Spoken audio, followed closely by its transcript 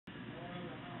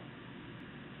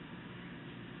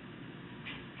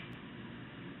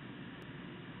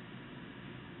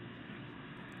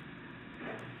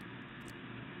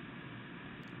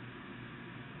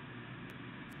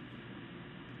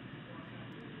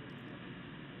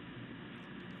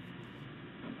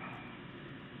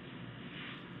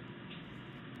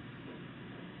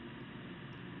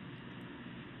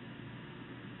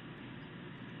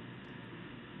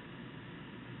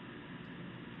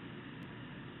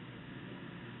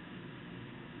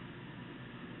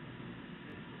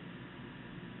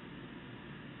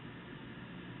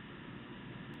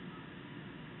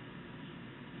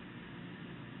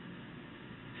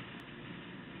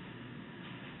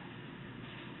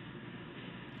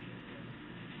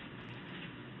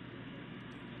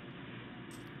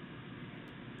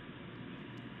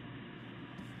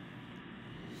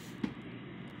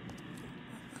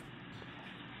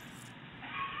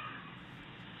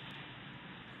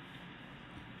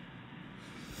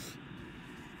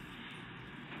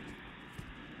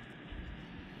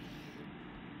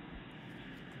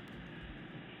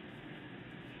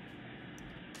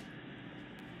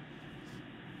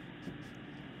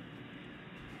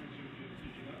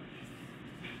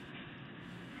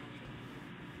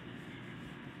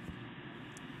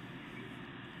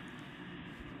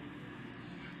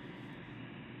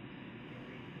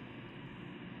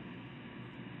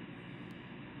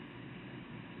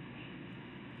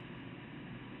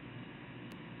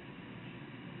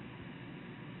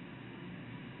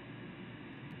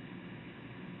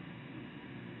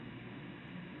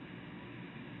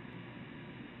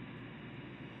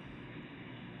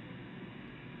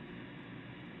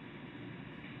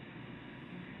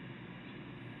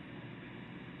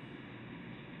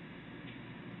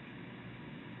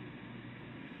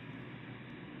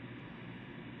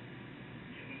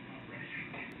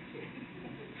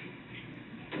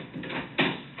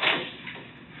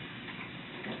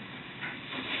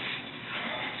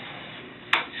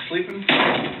sleeping?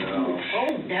 No.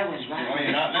 Oh, that was loud. Well,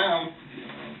 you're not now.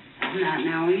 I'm not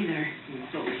now either.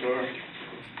 So sorry.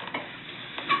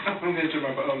 I'm into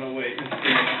my phone. Oh, no, wait.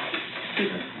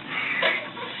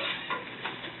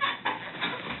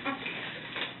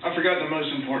 I forgot the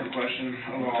most important question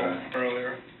of all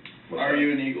earlier. Are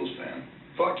you an Eagles fan?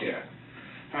 Fuck yeah.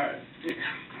 Alright,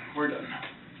 we're done.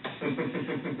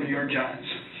 New York Giants.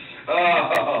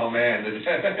 Oh, man.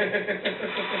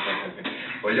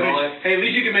 Well, you know what? Hey, at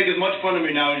least you can make as much fun of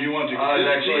me now as you want to.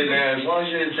 Actually, man, as long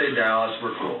as you didn't say Dallas,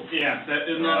 we're cool. Yeah,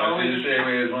 isn't that always?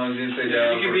 As long as you didn't say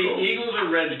Dallas, You can be Eagles or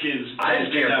Redskins. I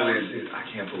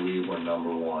can't believe we're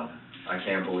number one. I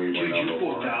can't believe we're number one. Dude, you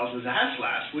pulled Dallas' ass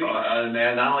last week.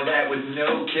 Man, not only that, with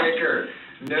no kicker.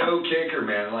 No kicker,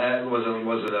 man. Was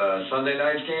it a Sunday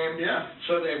night game? Yeah.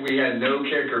 Sunday, we had no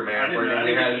kicker, man. I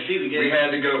didn't see the game. We had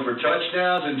to go for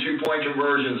touchdowns and 2-point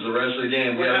conversions the rest of the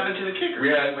game. What happened to the kicker?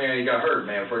 He got hurt,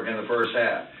 man, in the first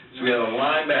half. So we had a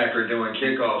linebacker doing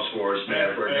kickoffs for us,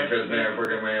 man, because we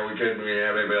couldn't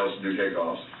have anybody else to do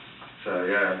kickoffs. So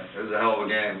yeah, it was a hell of a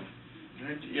game.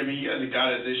 I mean, you guys got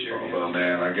it this year. Oh, well,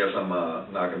 man, I guess I'm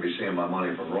not gonna be seeing my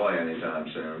money from Roy anytime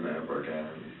soon, man.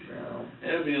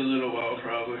 It'll be a little while,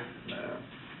 probably. Yeah.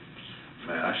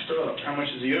 Man, I still. How much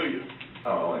does he owe you?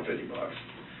 Oh, only $50.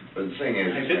 But the thing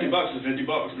is, hey, $50 is $50.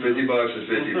 $50 is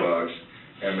 $50.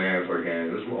 And man,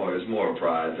 it's more a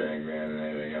pride thing, man, than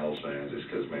anything else, man. Just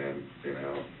because, man,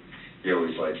 he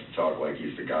always likes to talk like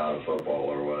he's the god of football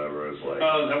or whatever. It's like.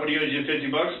 Oh, is that what he owes you $50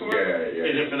 for? Yeah.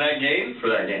 Is it for that game? For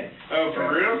that game. Oh, for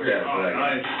real? Yeah, for that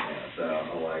nice. game. Yeah, so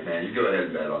I'm like, man, you go ahead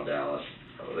and bet on Dallas.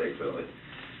 I'll take Philly.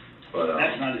 But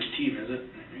that's not his team, is it?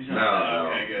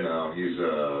 No, he's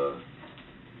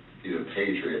a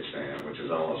Patriots fan, which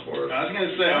is almost worse. I was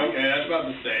gonna say, okay, that's about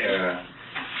the same.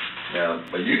 Yeah,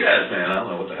 but you guys, man, I don't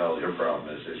know what the hell your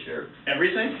problem is this year.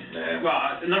 Everything? Yeah. Well,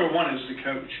 number one is the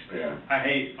coach. Yeah. I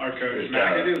hate our coach.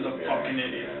 McAdoo is a fucking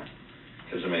idiot. Yeah.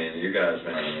 Because, I mean, you guys,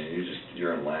 man,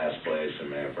 you're in last place,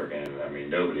 and man,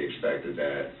 nobody expected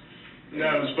that.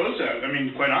 No, it was supposed to. I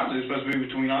mean, quite honestly, it was supposed to be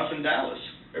between us and Dallas.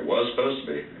 It was supposed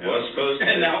to be.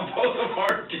 And now both of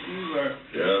our teams are.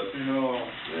 Yep.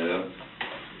 Yep.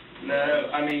 No,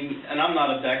 I mean, and I'm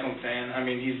not a Beckham fan. I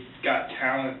mean, he's got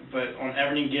talent, but on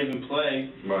every given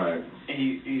play, right,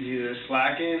 he's either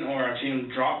slacking or I've seen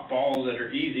him drop balls that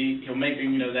are easy. He'll make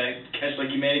that catch like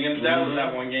he made against Dallas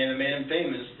that one game that made him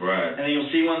famous. Right. And then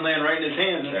you'll see one land right in his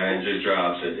hand. And he just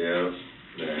drops it. Yeah.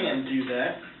 You can't do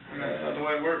that. That's not the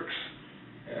way it works.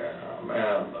 Yeah,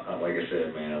 man, like I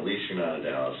said, man, at least you're not a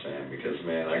Dallas fan because,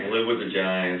 man, I can live with the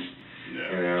Giants.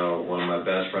 Yeah. One of my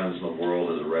best friends in the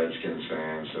world is a Redskins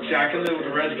fan. So see, I can live with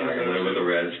the Redskins. I can live with the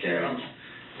Redskins.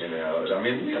 Yeah. I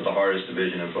mean, we have the hardest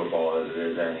division in football as it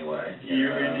is anyway.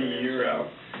 Year in, year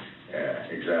out. Yeah,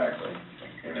 exactly.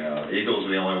 Eagles are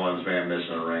the only ones, man,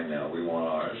 missing a ring now. We want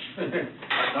ours.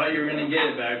 I thought you were going to get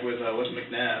it back with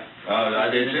McNabb. Oh, I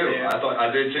did too. Yeah.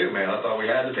 I did too, man. I thought we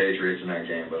had the Patriots in that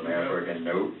game, but man, freaking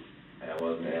nope. That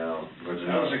wasn't, That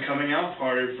was a coming out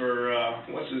party for,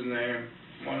 what's his name,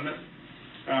 wasn't it?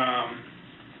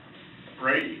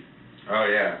 Brady. Oh,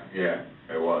 yeah,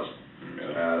 it was.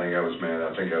 Yeah. I think that was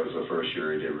the first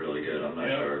year he did really good. I'm not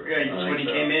sure. Yeah, just when he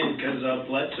came in because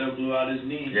Bledsoe blew out his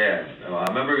knee. Yeah, well, I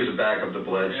remember he was a backup to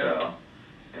Bledsoe.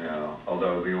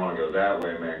 Although if you want to go that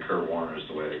way, man, Kurt Warner's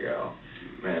the way to go.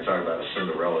 Man, talk about a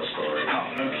Cinderella story.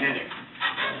 Oh, no kidding.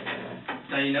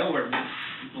 Now you know where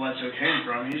Bledsoe came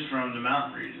from. He's from the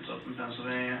mountain regions up in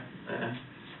Pennsylvania. Yeah.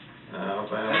 I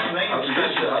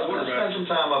spent some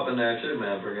time up in there too,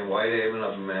 man. Freaking Whitehaven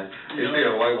up in, man. Used to be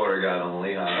a whitewater guy on the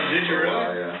Lehigh. Oh, did you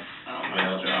really? Yeah. Oh,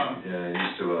 nice job. Yeah, I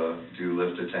used to do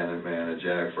lift attendant, man, at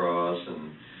Jack Frost,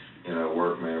 and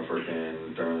work, man,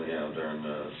 freaking during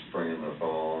the spring and the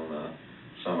fall and the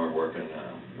summer working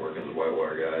the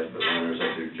whitewater guys. But winters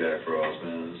I do Jack Frost,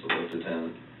 man, as a lift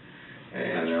attendant.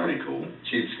 And, that's pretty cool.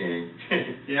 Cheap skiing.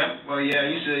 Yeah. Well, yeah.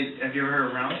 Have you ever heard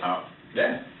of Round Top?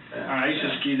 Yeah. I used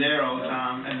to ski there all the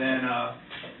time, and then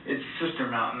it's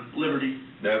Sister Mountain, Liberty.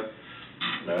 Nope.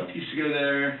 Used to go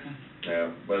there.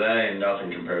 Yeah, but that ain't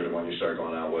nothing compared to when you start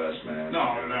going out west, man. No.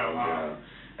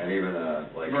 And even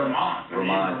like Vermont.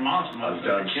 Vermont's I've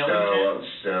done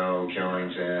Stowe,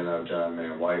 Killington. I've done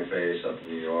Whiteface up in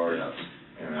New York.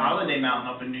 Holiday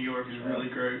Mountain up in New York is really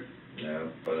great. Yeah,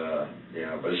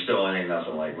 but it still ain't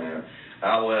nothing like, man.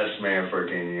 Out west, man,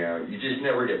 freaking, you just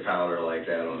never get powder like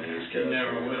that on the East Coast. You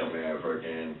never will. Man,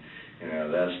 freaking,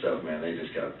 that stuff, man, they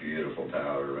just got beautiful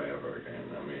powder, man, freaking.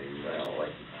 I mean, like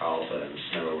Alpha and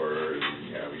Snowbird,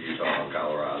 and, Utah and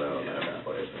Colorado, and that kind of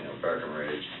place,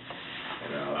 Breckenridge,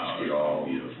 It's all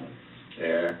beautiful.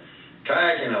 Yeah.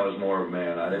 Kayaking, I was more,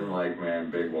 man, I didn't like, man,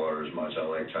 big water as much. I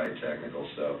like tight technical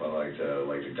stuff. I liked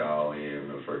the golly and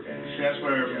the frickin', See, that's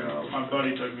where you know. my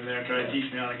buddy took me there, tried to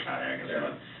teach me how to kayak and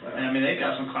Yeah. stuff. And I mean, they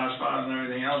got some class 5s and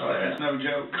everything else, Oh, but yeah. it's no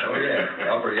joke. Oh,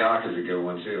 yeah. Upper Yak is a good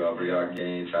one, too. Upper Yak,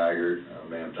 Gain, Tiger.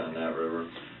 Man, I've done that river.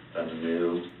 Done the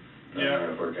new. Yeah.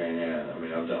 Frickin', yeah. I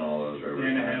mean, I've done all those rivers.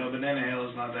 Nantahala, but Nantahala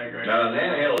is not that great. No,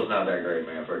 Nantahala is not that great,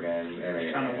 man, frickin'.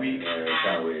 It's kinda weak. Yeah, it's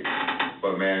kinda weak.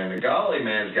 But, man, the golly,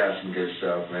 man's got some good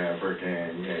stuff, man,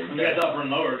 frickin'. Yeah, You got the upper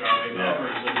and lower golly. The Yeah. upper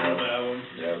is a real bad one.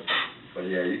 Yep. But,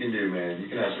 yeah, you can do, man. You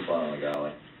can have some fun on the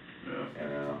golly. Yeah. You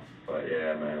know, but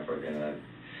yeah, man, frickin' that.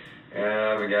 And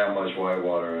I haven't got much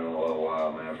whitewater in a little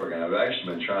while, man, frickin'. I've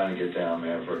actually been trying to get down,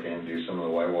 man, frickin', do some of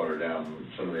the whitewater down,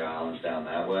 some of the islands down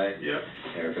that way. Yep.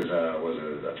 You know, 'cause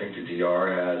I think the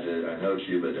DR has it, I know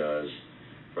Cuba does,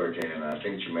 frickin', I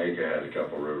think Jamaica has a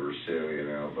couple rivers too, you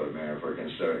know, but man,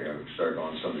 frickin' start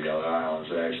going to some of the other islands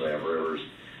that actually have rivers,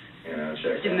 you know,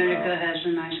 check them out. Dominica has a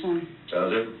nice one.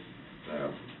 Does it? Yeah.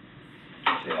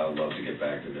 Yeah, I'd love to get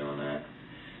back to doing that.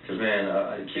 'Cause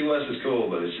man, Key West is cool,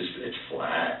 but it's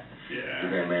flat.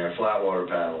 Yeah. Man, flat water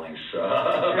paddling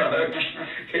sucks.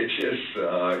 It just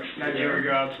sucks. Now, do you ever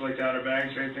go out to like the Outer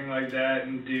Banks or anything like that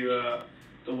and do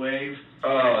the wave?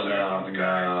 Oh, no.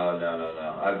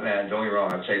 Man, don't get me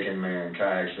wrong, I've taken, man,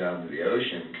 kayaks down to the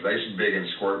ocean, because I used to be big in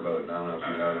squirt boat, and I don't know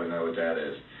if you know what that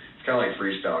is. It's kind of like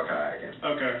freestyle kayaking.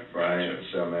 Okay. Right? Gotcha.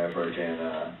 So, man, if I can,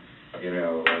 you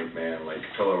know, like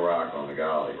Pillow Rock on the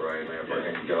golly, right? Man, if I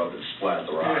can go up and splat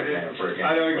the rock, man, freaking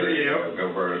I know exactly, yeah.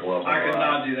 go vertical up on I the could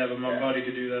rock. not do that, but my buddy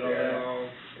could do that all day long.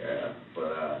 Yeah,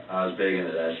 but I was big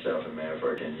into that stuff, and man,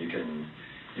 frickin', you can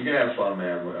have fun,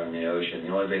 man, on the ocean.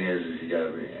 The only thing is you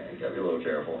gotta be a little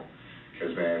careful,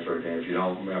 because man, frickin', if you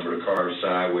don't remember to carve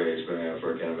sideways, but man,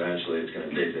 frickin', eventually it's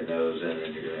gonna dig the nose in,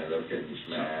 and you're gonna end up getting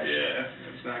smashed. Yeah,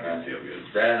 it's not gonna feel good.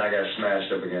 That, and I got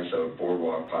smashed up against a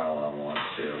boardwalk pylon once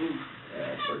too.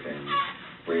 Yeah, frickin'.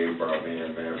 Wave brought me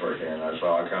in, man, frickin'. I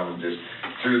saw it coming, just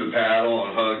threw the paddle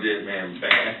and hugged it, man,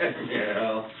 bang, you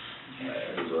know.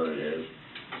 That is what it is.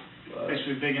 I used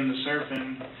to be big into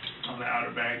surfing on the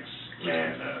Outer Banks,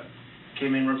 and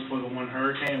came in right before the one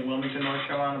hurricane in Wilmington, North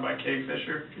Carolina, by Cave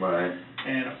Fisher Right.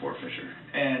 and a Fort Fisher.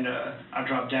 And I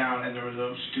dropped down, and there was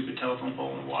a stupid telephone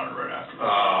pole in the water right after. Oh,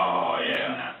 I yeah.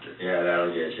 snapped it. Yeah,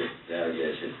 that'll get you. That'll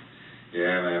get you.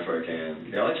 Yeah, man,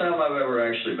 frickin'. The only time I've ever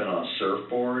actually been on a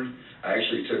surfboard, I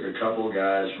actually took a couple of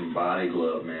guys from Body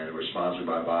Glove, man, who were sponsored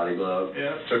by Body Glove.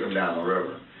 Yeah. Took them down the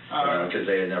river. Because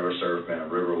they had never surfed, man,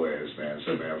 river waves, man.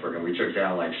 So, man, frickin', we took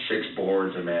down like 6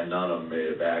 boards, and man, none of them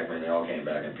made it back, man. They all came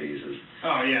back in pieces.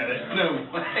 Oh, yeah, there's no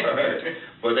way. Right.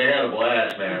 But they had a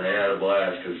blast, man. They had a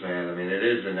blast, because, man, I mean, it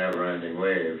is a never-ending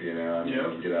wave, you know. I mean,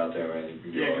 you get out there, man, you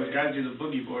can Yeah, because guys do the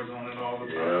boogie boards on it all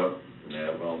the time. Yep.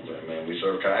 Yeah, well, man, we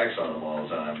surf kayaks on them all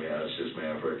the time. Yeah, it's just,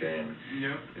 man, frickin',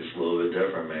 Yep. it's a little bit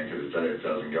different, man, because it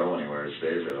doesn't go anywhere. It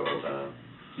stays there the whole time.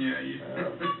 Yeah.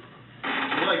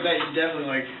 You like that, you definitely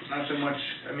like, not so much,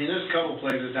 I mean, there's a couple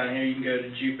places down here, you can go to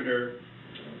Jupiter,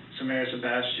 Samara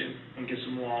Sebastian, and get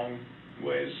some long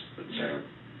ways, but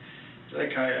that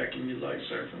kayaking, you like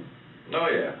surfing. Oh,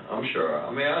 yeah, I'm sure.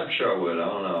 I mean, I'm sure I would. I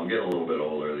don't know. I'm getting a little bit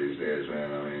older these days,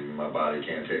 man. I mean, my body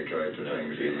can't take quite the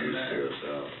things it used to,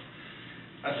 so.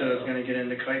 I said I was gonna get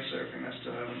into kite surfing, I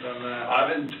still haven't done that.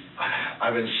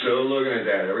 I've been so looking at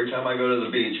that. Every time I go to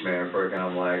the beach, man, frickin',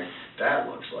 I'm like, that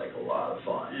looks like a lot of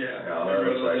fun. Yeah. You know, that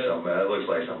looks like something. That looks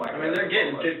like something. I mean, they're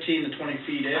getting 15 to 20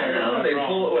 feet in. I know.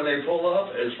 When they pull up,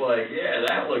 it's like, yeah,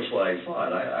 that looks like fun.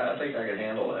 I think I could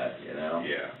handle that. You know.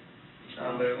 Yeah.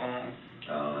 All day long.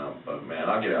 I don't know, but man,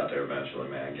 I'll get out there eventually,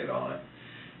 man. Get on it.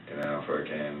 You know,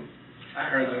 frickin'. I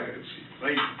heard that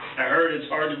it's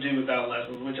hard to do without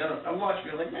lessons, which I watched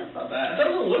me like, man, it's not bad. It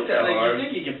doesn't look that hard. You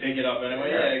think you can pick it up anyway?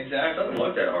 Yeah, exactly. It doesn't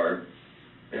look that hard.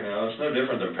 You know, it's no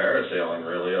different than parasailing,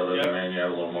 really, other than, man, you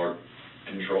have a little more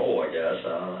control, I guess.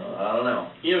 I don't know.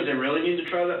 You know what they really need to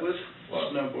try that with?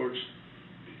 What? Snowboards.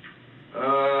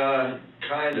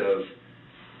 Kind of.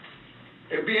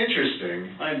 It'd be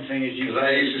interesting. My thing is because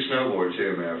I used to snowboard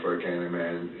too, man, for a candy,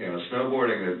 man. You know,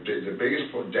 snowboarding, the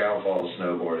biggest downfall of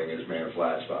snowboarding is, man,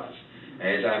 flat spots.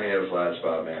 Anytime you hit a flat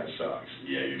spot, man, it sucks.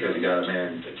 Yeah, because you got to,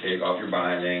 man, to take off your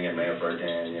binding and, man,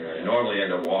 freaking, you know, you normally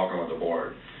end up walking with the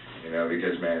board, you know,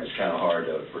 because, man, it's kind of hard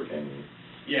to freaking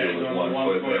do it with one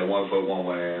foot one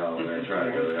way and then try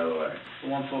to go the other way. The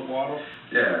 1 foot waddle?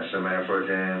 Yeah, so, man,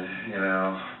 freaking, you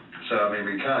know, so, I mean,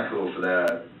 it'd be kind of cool for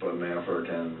that, but, man,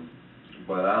 freaking.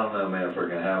 But I don't know, man, if we're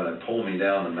going to have it pull me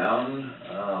down the mountain.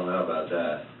 I don't know about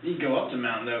that. You can go up the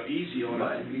mountain, though, easy on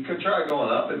it. You could try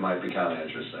going up. It might be kind of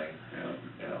interesting. Yeah.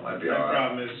 Yeah, it might be all right. The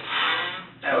problem is...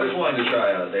 I always wanted to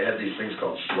try out. They had these things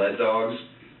called sled dogs.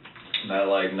 Not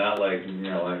like, you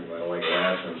know, like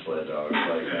Alaskan sled dogs,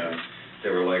 like, they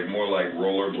were like, more like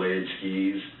rollerblade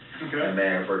skis. Okay. And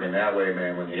man, freaking that way,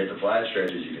 man, when you hit the flat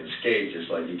stretches, you can skate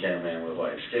just like you can, man, with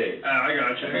like skates. I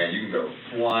gotcha. And, man, you can go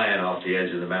flying off the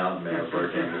edge of the mountain, man,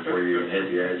 freaking, before you even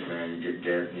hit the edge, man, you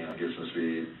get some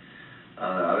speed. I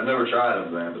don't know, I've never tried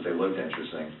them, man, but they looked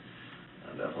interesting.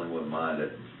 I definitely wouldn't mind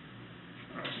it.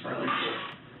 That's really cool.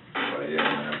 But yeah,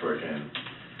 man, freaking,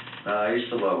 I used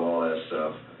to love all that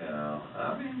stuff, you know.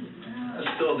 I mean,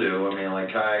 I still do. I mean, like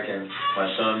kayaking. My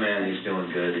son, man, he's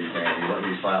doing good. He's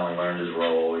finally learned his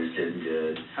role. He's getting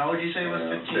good. How old did you say he was?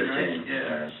 15, right? 15.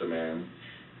 Yeah. So man,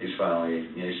 he's finally,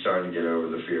 you know, he's starting to get over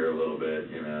the fear a little bit,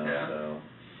 you know. Yeah.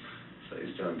 So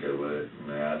he's doing good with it.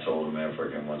 Man, I told him, man,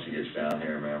 freaking once he gets down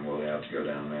here, man, we'll have to go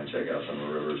down, man, check out some of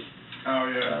the rivers. Oh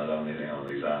yeah. On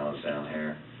these islands down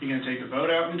here. You gonna take the boat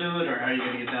out and do it, or how are you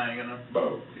gonna get down? You gonna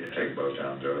boat? Yeah, take a boat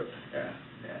down and do it. Yeah,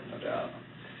 no doubt.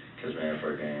 Because man,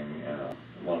 freaking, you know,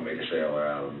 I want to make a sailor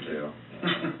out of him too. You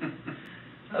know?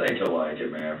 I think he'll like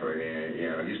it, man. Freaking, you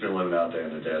know, he's been living out there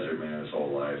in the desert, man, his whole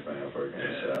life, man.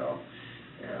 Freaking, so,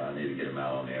 you know, I need to get him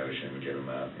out on the ocean, get him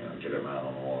out, you know, get him out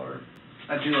on the water.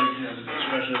 I do like desert,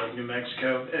 especially like New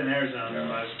Mexico and Arizona,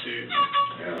 nice too.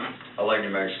 Yeah, I like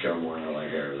New Mexico more than I like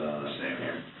Arizona. Same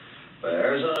here. But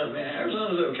Arizona, man,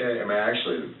 Arizona's okay. I mean,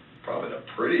 actually, probably the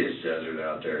prettiest desert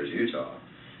out there is Utah.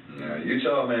 You know,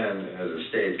 Utah, man, as a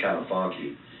state, kind of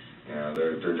funky. You know,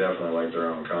 they're definitely like their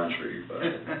own country, but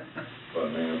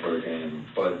man, freaking,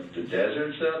 but the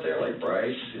deserts out there, like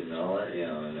Bryce and all that, you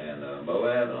know, and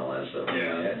Moab and all that stuff,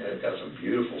 yeah, man, they've got some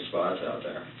beautiful spots out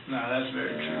there. No, that's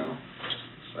very true.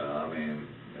 So I mean,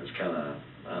 it's kind of,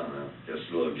 I don't know, just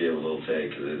a little give, a little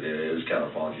take, because it is kind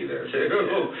of funky there too.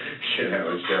 You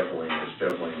know, it's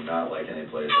definitely not like any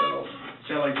place else.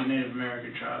 So like the Native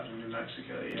American tribes in New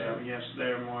Mexico, you know, yes,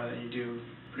 there more than you do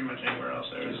pretty much anywhere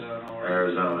else.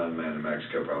 Arizona and New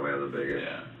Mexico probably are the biggest.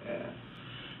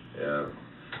 Yeah.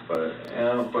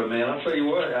 But man, I'll tell you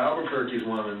what, Albuquerque's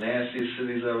one of the nastiest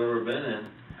cities I've ever been in.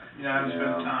 Yeah, I haven't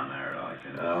spent time there at all.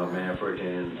 Oh man,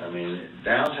 freaking, I mean,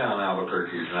 downtown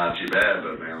Albuquerque's not too bad,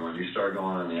 but man, when you start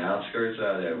going on the outskirts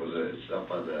out there, it's up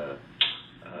by the,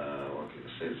 what can I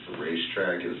say, it's the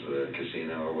racetrack, is the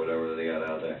casino or whatever they got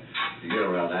out there. You get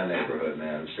around that neighborhood,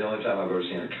 man, it's the only time I've ever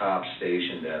seen a cop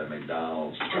stationed at a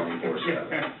McDonald's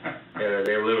 24/7. Yeah,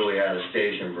 they literally had a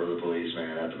station for the police,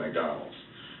 man, at the McDonald's.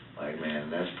 Like, man,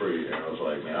 that's pretty, I was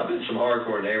like, man, I've been in some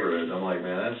hardcore neighborhoods, I'm like,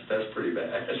 man, that's pretty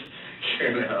bad,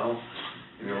 you know?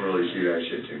 You don't really see that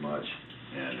shit too much.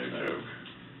 Yeah, no joke.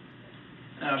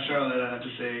 Now, Charlotte, I have to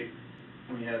say,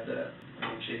 we had that,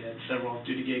 she had several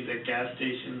duty gigs at gas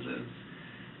stations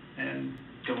and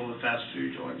a couple of fast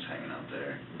food joints hanging out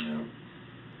there. Yeah.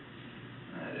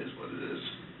 That is what it is.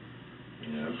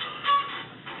 Yeah.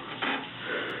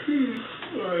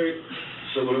 Alright.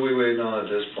 So what are we waiting on at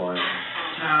this point?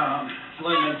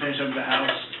 Letting them finish up the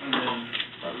house and then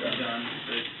Okay. done.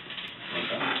 But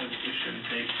Okay. it shouldn't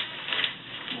take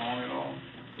long at all.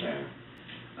 Yeah.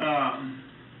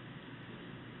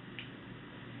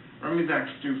 Run me back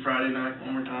through Friday night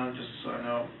one more time, just so I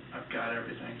know I've got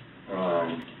everything.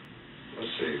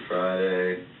 Let's see,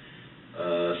 Friday,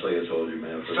 it's like I told you,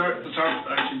 man.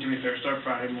 Actually, do me a favor, start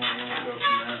Friday morning, and we'll go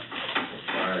from there.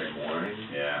 Friday morning?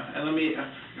 Yeah, and let me,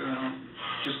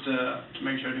 just to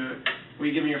make sure I do it, will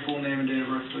you give me your full name and date of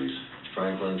birth, please?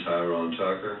 Franklin Tyrone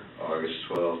Tucker, August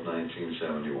 12,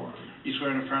 1971. You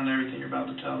swear to affirm that everything you're about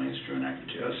to tell me is true and accurate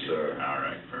to us? Yes, sir. All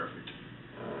right, perfect.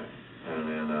 All right. And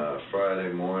then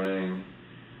Friday morning,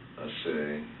 let's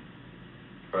see.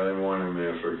 Friday morning,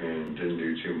 man, freaking didn't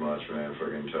do too much, man,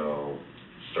 freaking until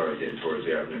started getting towards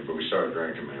the afternoon. But we started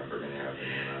drinking, man, freaking in the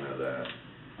afternoon. I know that.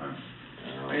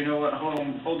 You know what?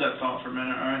 Hold that thought for a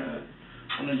minute, all right? Yeah.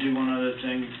 I'm gonna do one other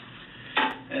thing.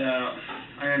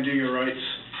 I'm gonna do your rights.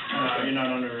 Okay. You're not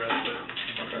under arrest, but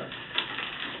Okay.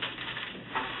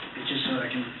 just so I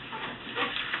can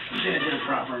say I did a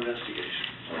proper investigation.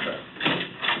 Okay.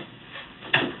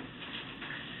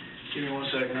 Give me 1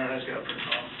 second, all right? I just gotta put it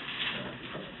off.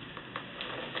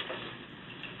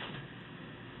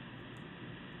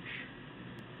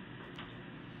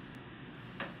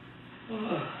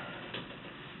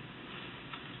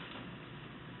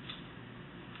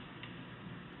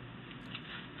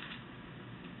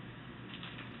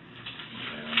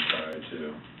 I'm tired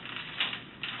too.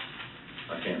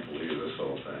 I can't believe this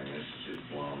whole thing. It's just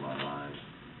blowing my mind.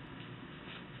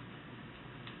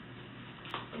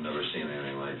 I've never seen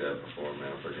anything like that before,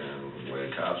 man. Freaking the way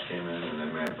the cops came in, and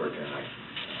then man, freaking,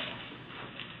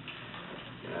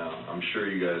 you know, I'm sure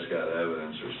you guys got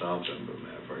evidence or something, but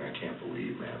man, freaking, I can't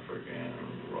believe, man, freaking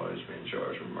Roy's being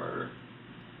charged with murder.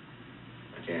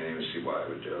 I can't even see why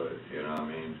he would do it, you know what I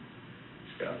mean?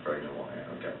 He's got a pregnant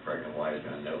wife,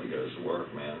 man, nobody goes to work,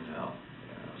 man, now,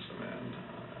 you know, so, man,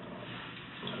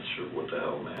 I'm not sure what the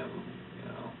hell, man, you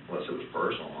know, unless it was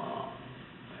personal, man,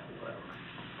 whatever.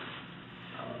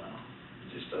 I don't know,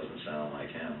 it just doesn't sound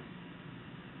like him.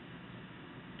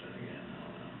 Then again, I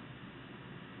don't know.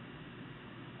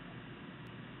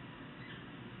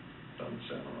 Doesn't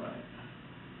sound right.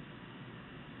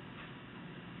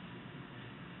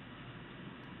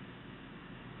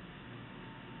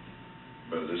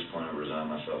 But at this point, I resign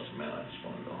myself to, man, I just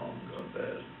want to go home and go to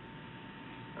bed.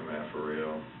 And man, for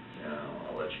real, you know,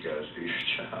 I'll let you guys do your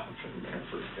job. And man,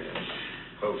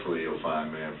 hopefully you'll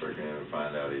find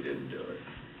find out he didn't do it.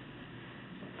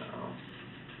 You know,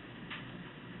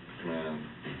 man.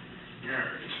 All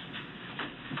right.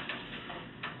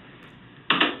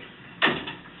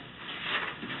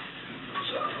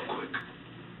 Real quick.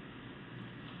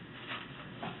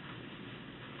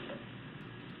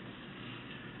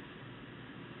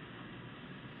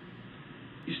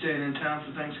 You staying in town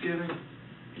for Thanksgiving?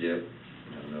 Yep.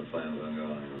 I have no plans on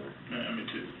going anywhere. Yeah, me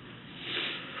too.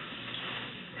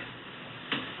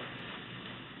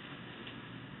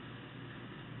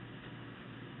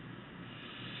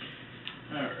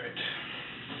 All right.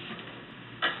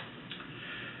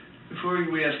 Before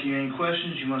we ask you any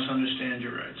questions, you must understand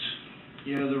your rights.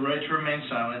 You have the right to remain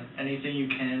silent. Anything you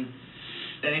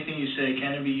say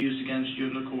can be used against you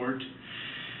in the court.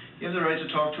 You have the right to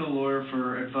talk to a lawyer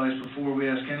for advice before we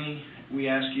ask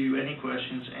you any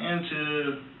questions, and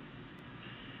to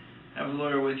have a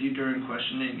lawyer with you during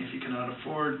questioning. If you cannot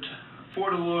afford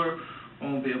a lawyer,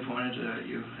 one will be appointed to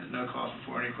you at no cost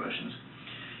before any questions,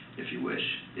 if you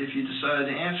wish. If you decide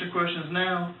to answer questions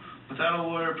now without a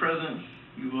lawyer present,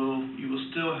 you will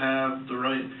still have the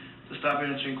right to stop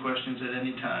answering questions at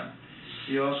any time.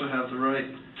 You also have the right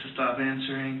to stop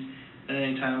answering at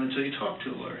any time until you talk to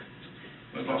a lawyer.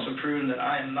 We've also proven that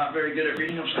I am not very good at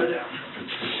reading upside down.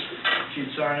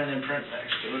 You'd sign and then print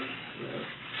next to it. Yeah.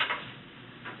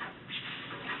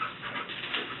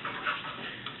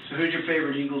 So who's your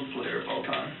favorite Eagles player of all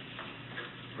time?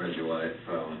 Reggie White,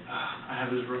 probably. I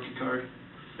have his rookie card.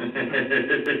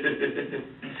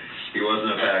 He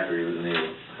wasn't a Packer, he was an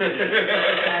Eagle.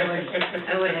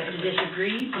 I would have to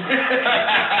disagree.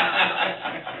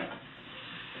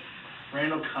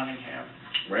 Randall Cunningham.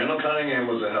 Randall Cunningham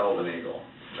was a hell of an Eagle,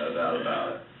 no doubt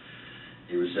about it.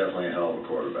 He was definitely a hell of a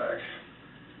quarterback.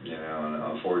 You know, and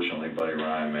unfortunately, Buddy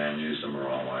Ryan, man, used him the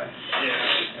wrong way.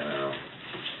 Yeah. You know.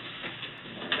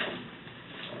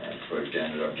 Quick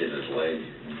ended up getting his leg,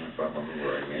 if I remember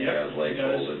right, he got his leg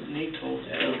folded. Knee told.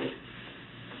 Yeah.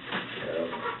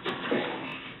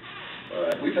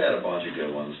 We've had a bunch of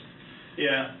good ones.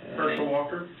 Yeah. Herschel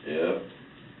Walker. Yep.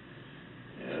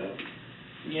 Yeah.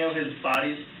 You know, his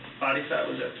body fat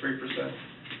was at 3%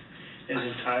 his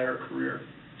entire career.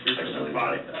 3%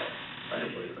 body fat. I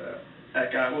didn't believe that. That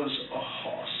guy was a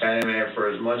hoss. Hey man, for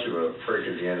as much of a prick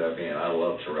as he ended up being, I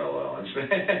love Terrell Owens, man.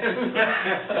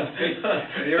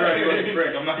 You're right, he was a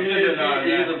prick. I'm not gonna deny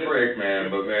that. He's a prick, man,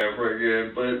 but man,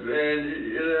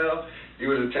 you know, he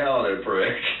was a talented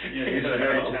prick. Yeah, he's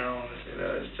very talented. You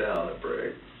know, he's a talented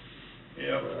prick.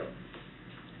 Yep.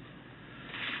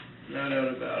 No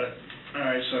doubt about it. All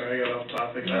right, sorry, I got off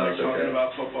topic. No, I like talking okay.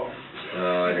 about football.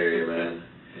 Oh, I hear you, man.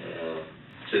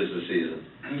 Tis the season.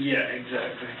 Yeah,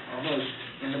 exactly. Almost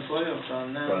in the playoff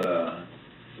time now. But,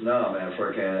 no, man, I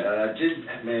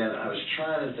was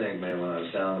trying to think, man, when I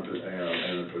was down, in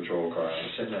the patrol car, I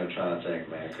was sitting there trying to think,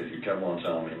 man, because you kept on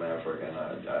telling me, man, I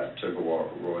took a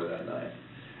walk with Roy that night.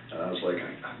 And I was like,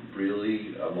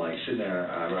 I'm like sitting there,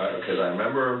 because I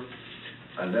remember,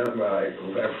 for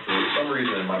some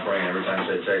reason in my brain, every time I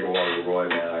said take a walk with Roy,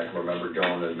 man, I remember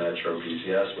going to Metro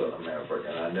PCS with him, man,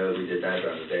 and I know we did that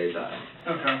during the daytime.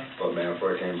 Okay. But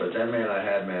then, man,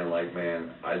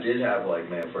 I did have,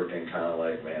 kind of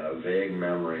a vague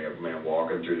memory of,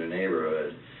 walking through the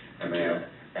neighborhood, and,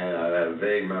 and I had a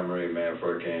vague memory, of,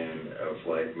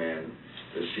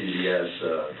 the CVS,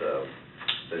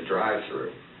 the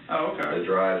drive-through. Oh, okay. The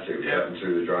drive-through, Yeah. cutting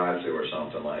through the drive-through or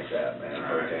something like that, man,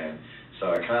 All right. So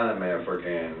I kind of,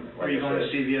 Were you going to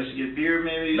CVS to get beer,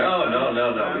 maybe? No.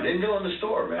 We didn't go in the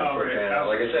store, man. Oh, okay.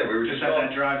 Like I said, we were just going going.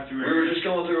 That drive-through. We were just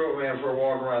going through, man, for a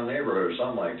walk around the neighborhood or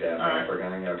something like that, man. All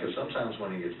right. Because sometimes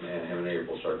when he gets, man, him and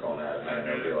April start going at it, man,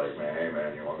 they'll be like, man, hey,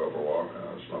 man, you want to go for a walk?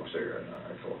 No, smoke a cigarette. All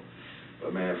right, cool.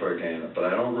 But man, but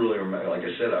I don't really remember. Like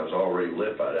I said, I was already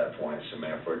lit by that point. So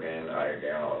man, but I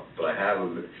have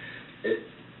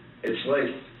it's like.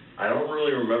 I don't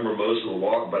really remember most of the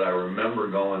walk, but I remember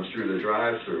going through the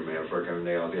drive-through, man,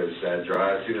 that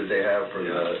drive-through that they have for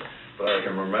but I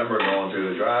can remember going through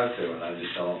the drive-thru, and I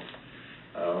don't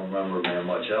remember, man,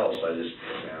 much else. I just,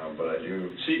 but I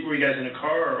do. So were you guys in a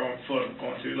car or on foot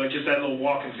going through, like just that little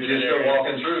walking through? Just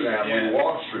walking through there. Yeah. We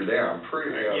walked through there. I'm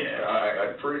pretty.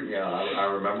 Yeah. I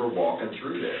remember walking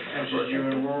through there. And just you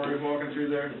and Rory walking through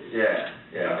there? Yeah.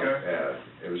 Okay. Yeah.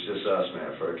 It was just us,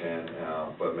 man, frickin'.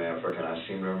 But man, frickin', I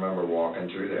seem to remember walking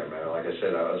through there, man. Like I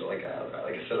said, I was lit,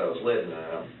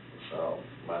 man. So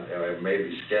it may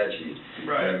be sketchy.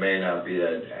 Right. And it may not be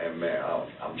that. And man,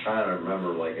 I'm trying to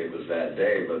remember like it was that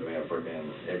day, but man, frickin',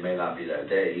 it may not be that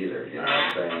day either. You know what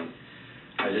I'm saying?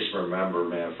 I just remember,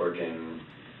 man, frickin'.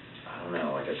 I don't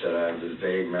know. Like I said, I have this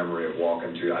vague memory of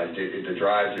walking through. The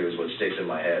drive-thru is what sticks in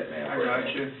my head, man. I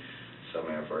got you. So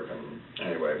man, frickin'.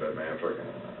 Anyway, but man, frickin'.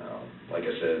 Like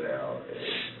I said,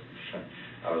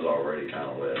 I was already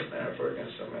kind of lit, man, frickin'.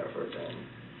 So man, frickin'.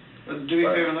 Well, do me a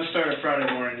favor, let's start at Friday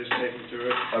morning, just take me through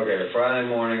it. Okay, Friday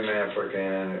morning, man,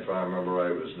 frickin', if I remember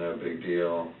right, it was no big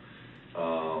deal.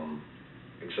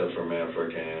 Except for, man,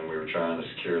 frickin', we were trying to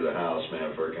secure the house,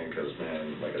 man, frickin', because,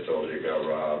 man, like I told you, it got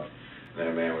robbed. And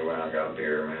then, man, we went out and got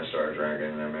beer, man, started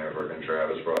drinking, and then, man, frickin',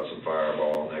 Travis brought some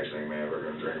Fireball. Next thing, man, we're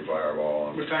gonna drink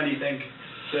Fireball. What time do you think?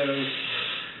 So,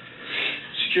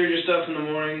 secure your stuff in the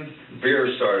morning? Beer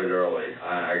started early.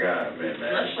 I got it, man.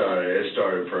 It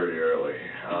started pretty early.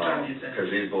 What time do you think?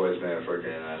 Because these boys, man,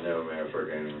 frickin', I know, man,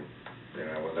 frickin',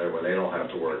 when they don't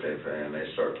have to work, they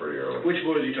start pretty early. Which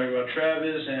boys are you talking about?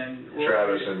 Travis and Rory?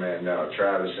 Travis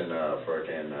and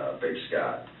frickin' Big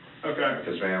Scott. Okay.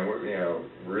 Because, man,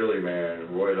 really,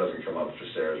 man, Roy doesn't come up the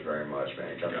stairs very much,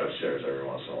 man. He comes upstairs every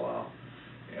once in a while.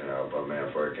 But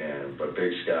man, but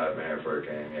Big Scott, man,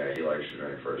 yeah, he likes to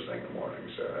drink first thing in the morning.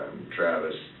 So,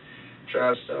 Travis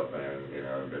stuff, man,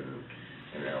 been,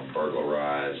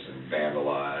 burglarized and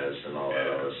vandalized and all that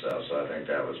other stuff. So I think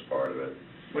that was part of it.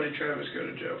 What did Travis go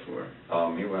to jail for?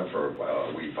 He went for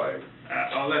a weed pipe.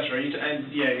 Oh, that's right.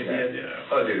 Yeah.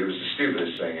 Oh, dude, it was the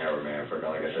stupidest thing ever, man.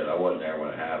 Like I said, I wasn't there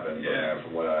when it happened, but man,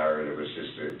 from what I heard, it was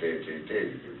just they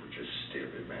were just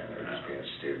stupid, man. They were just being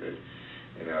stupid,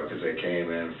 because they came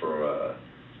in for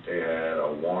they had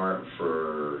a warrant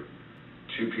for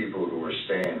 2 people who were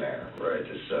staying there, right?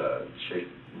 This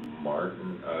chick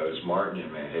Martin, it was Martin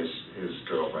and man, his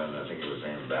girlfriend, I think it was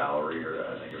named Valerie, or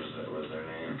I think it was their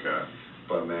name. Okay.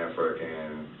 But man,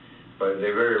 but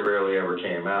they very rarely ever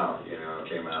came out of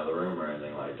the room or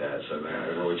anything like that. So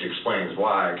man, which explains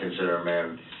why I consider,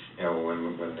 man,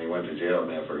 when they went to jail,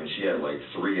 man, she had like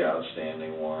 3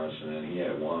 outstanding warrants, and then he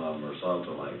had 1 of them or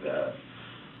something like that.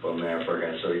 But man,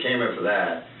 so they came in for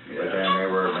that. Yeah. But then they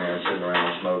were, man, sitting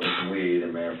around smoking some weed,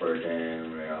 and man,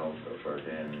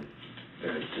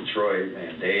 Detroit,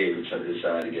 man, Dave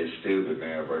decided to get stupid,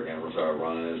 man, started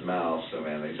running his mouth. So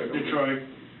man, they took him.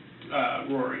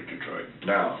 Rory, Detroit.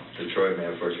 No, Detroit,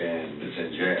 man, it's in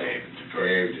jail.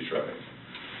 Dave, Detroit.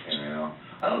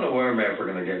 I don't know where, man, if we're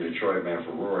going to get Detroit, man,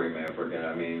 for Rory, man,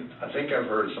 I mean, I think I've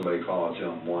heard somebody call it to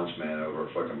him once, man, over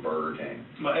fucking Burger King.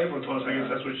 Well, April told us, I guess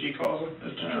that's what she calls him,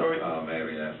 is Detroit?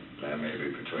 Maybe that may be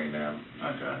between them.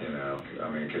 Okay. I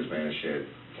mean, because, man, shit,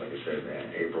 like I said, man,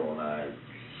 April and I.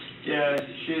 Yeah,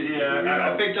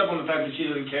 I picked up on the fact that she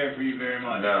doesn't care for you very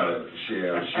much. No, she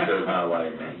does not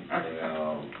like me,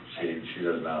 she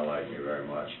does not like me very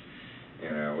much,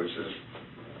 which is,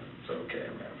 it's okay,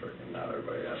 man, not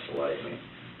everybody has to like me,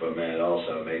 but man, it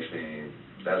also makes me,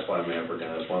 that's why, man,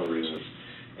 that's one of the reasons,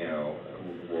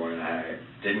 Roy and I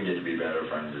didn't get to be better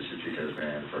friends, is just because,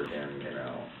 man, I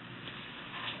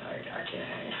can't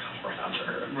hang around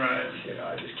her. Right.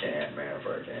 I just can't, man,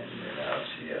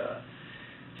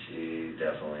 she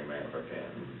definitely, man,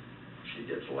 she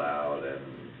gets loud, and,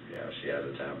 she has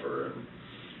a temper, and,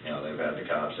 they've had the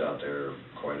cops out there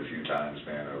quite a few times,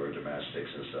 man, over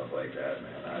domestics and stuff like that,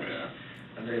 man. I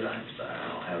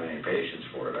don't have any patience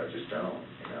for it. I just don't,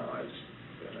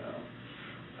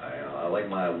 I like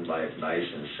my life nice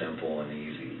and simple and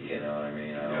easy, you know what I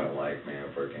mean? I don't like,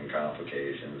 man,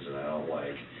 complications, and I don't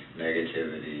like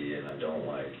negativity, and I don't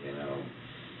like,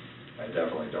 I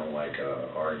definitely don't like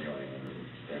arguing and,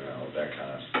 that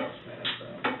kind of stuff, man, so.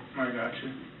 I got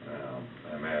you.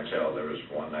 And man, there was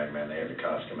one night, man, they had the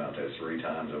cops come out there 3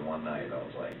 times in one night. I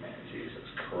was like, man, Jesus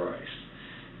Christ.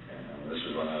 This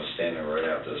was when I was standing right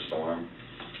after the storm.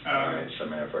 So,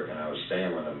 man, I was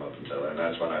staying with them up until, and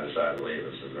that's when I decided to leave.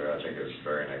 I think it was the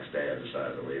very next day I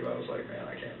decided to leave. I was like, man,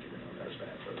 I can't do this,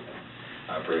 man.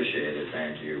 I appreciate it,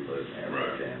 thank you, but, man,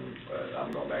 but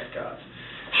I'm going back to cops.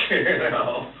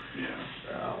 Yeah.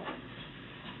 So,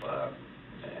 but,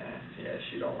 man, yeah,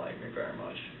 she don't like me very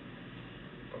much.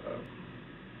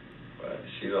 But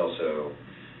she's also,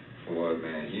 from what,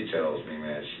 man, he tells me,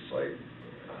 man, she's like,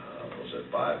 was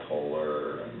it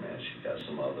bipolar, and man, she got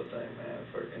some other thing, man,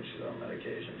 freaking she's on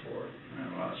medication for it.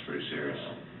 Yeah, well, that's pretty serious.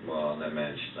 Well, and then,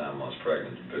 man, she's 9 months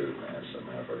pregnant to boot, man, so,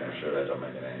 man, I'm sure that don't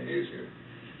make it any easier.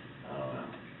 I don't know.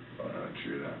 But,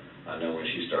 True that. I know when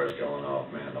she starts going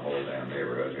off, man, the whole damn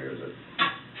neighborhood hears it.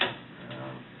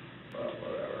 But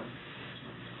whatever.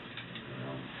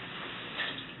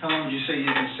 How long did you say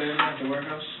you've been staying at the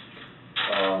warehouse?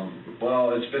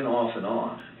 Well, it's been off and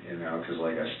on, you know, 'cause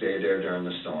like I stayed there during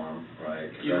the storm,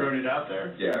 right? You wrote it out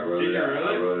there? Yeah, I wrote it out.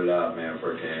 Really? I wrote it out, man,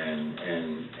 frickin'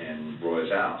 in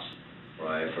Roy's house,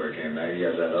 right? Frickin', man, he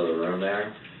has that other room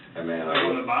there, and man, Like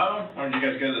on the bottom, or did you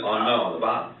guys go to the top? no, on the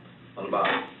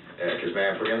bottom, Yeah, 'cause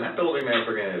man, frickin', that building, man,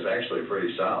 frickin', is actually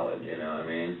pretty solid, you know what I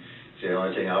mean? See, the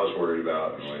only thing I was worried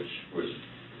about, which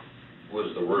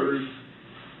was the roof.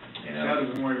 You know, I'd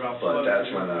have been worried about but flooding.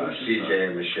 that's when CJ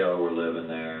and Michelle were living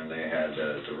there, and they had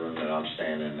the room that I'm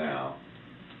staying in now.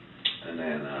 And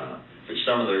then, but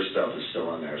some of their stuff is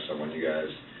still in there, so when you guys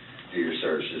do your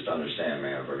search, just understand,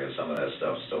 man, because some of that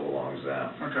stuff still belongs to them.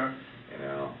 Okay. You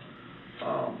know,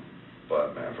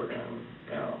 but man, freaking,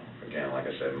 you know, again, like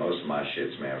I said, most of my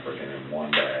shit's, man, freaking in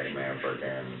one bag, man,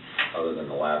 freaking, other than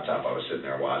the laptop I was sitting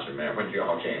there watching, man, when you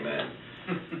all came in.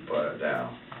 But,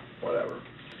 whatever.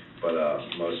 But,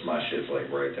 most of my shit's,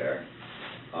 like, right there.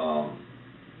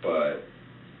 But,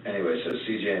 anyway, so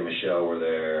CJ and Michelle were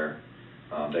there.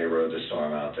 They rode the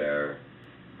storm out there.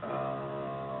 Who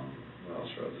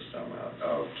else rode the storm out?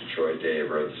 Oh, Detroit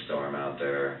Dave rode the storm out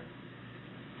there.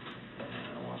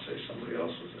 I want to say somebody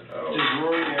else was there. Oh. Did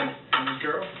Rory and his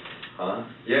girl? Huh?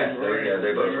 Yeah,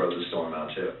 they both rode the storm out,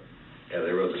 too. Yeah,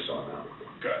 they rode the storm out.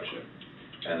 Gotcha.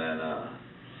 And then,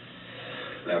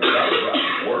 I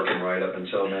was working right up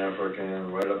until, man,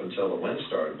 right up until the wind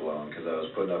started blowing, because I was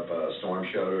putting up storm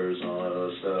shutters and all that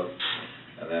other stuff.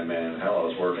 And then, man, hell, I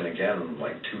was working again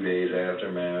like 2 days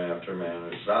after, man,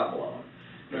 it stopped blowing.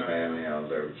 Yeah. Man, you know,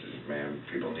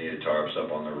 people needed tarps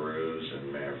up on the roofs,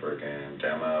 and, man, freaking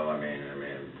demo. I mean,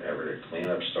 every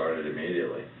cleanup started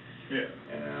immediately. Yeah.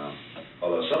 You know,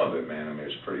 although some of it, man, it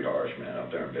was pretty harsh, man. Up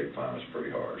there in Big Pine, it was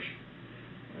pretty harsh.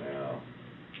 You know,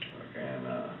 and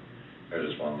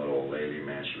there's this one little old lady,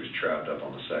 man, she was trapped up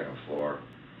on the 2nd floor.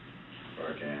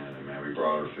 And, man, we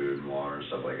brought her food and water and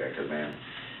stuff like that, because, man,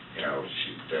 you know,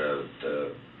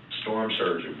 the storm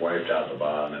surge had wiped out the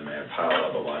bottom, and, man, piled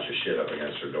up a bunch of shit up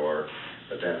against her door.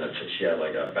 But then she had,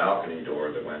 like, a balcony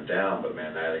door that went down, but,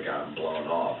 man, that had gotten blown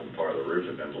off, and part of the roof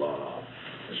had been blown off.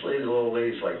 This little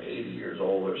lady's like 80 years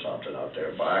old or something up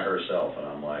there by herself, and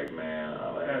I'm like, man,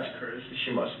 that's crazy.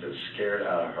 She must have been scared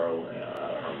out of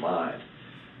her mind.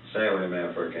 So anyway,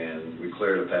 man, frickin', we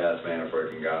cleared a path, man,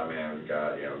 frickin' got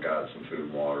some food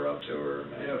and water up to her,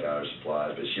 man, Yep. got her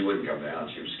supplies, but she wouldn't come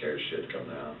down. She was scared shit to come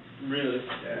down. Really?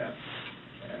 Yeah.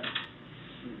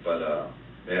 But,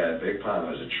 yeah, Big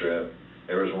Pine was a trip.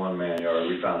 There was one man yard,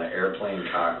 we found an airplane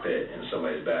cockpit in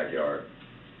somebody's backyard.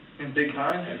 In Big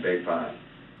Pine? In Big Pine.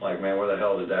 Like, man, where the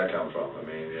hell did that come from? I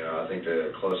mean, you know, I think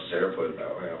the closest airport,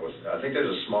 I think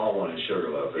there's a small one in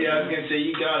Sugarloaf. Yeah, I was going to say,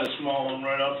 you got a small one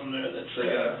right up from there that's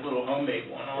like a little homemade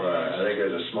one. Right, I think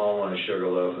there's a small one in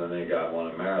Sugarloaf, and then they got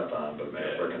one in Marathon, but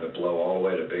man, freaking to blow all the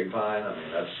way to Big Pine, I mean,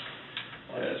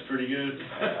 that's pretty good.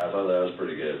 I thought that was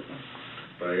pretty good.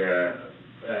 But yeah,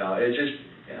 you know, it just,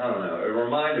 I don't know, it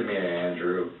reminded me of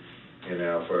Andrew, you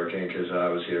know, because I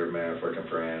was here, man, freaking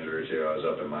for Andrew, too. I was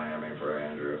up in Miami for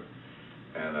Andrew.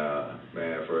 And,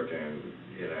 man, frickin',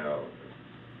 you know,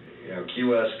 Key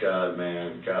West got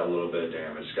a little bit of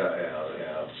damage.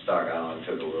 Stock Island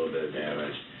took a little bit of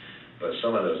damage. But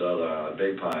some of those other,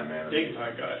 Big Pine, man, Big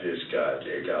Pine got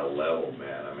leveled,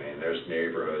 man. I mean, there's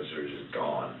neighborhoods that are just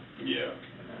gone. Yeah.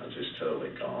 You know, just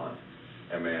totally gone.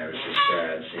 And, man, it was just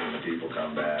sad seeing the people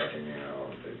come back and, you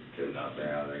know,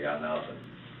 they got nothing.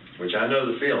 Which I know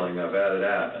the feeling. I've had it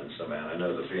happen, so, man, I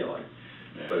know the feeling.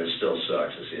 Yeah. But it still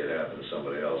sucks to see it happen to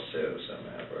somebody else, too, so,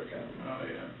 man,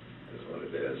 is what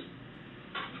it is.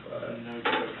 But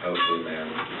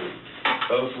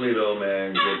hopefully they'll,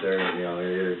 man, get their, you know,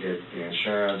 either get the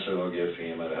insurance or they'll get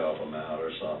FEMA to help them out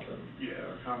or something. Yeah,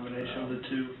 or a combination of the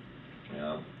two.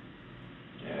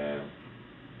 Yeah,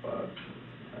 but,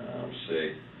 we'll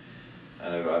see. I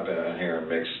know I've been hearing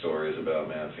mixed stories about,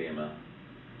 man, FEMA.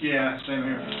 Yeah, same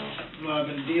here. Well, I've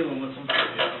been dealing with them.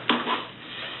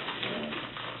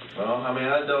 Well, I mean,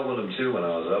 I dealt with them too when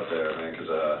I was up there, man, because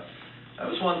that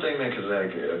was one thing, man, because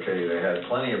they had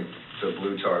plenty of the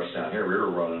blue tarps down here. We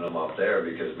were running them up there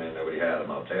because, man, nobody had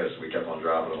them up there, so we kept on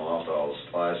dropping them off to all the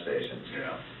supply stations.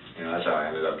 Yeah. You know, that's how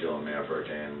I ended up doing, man,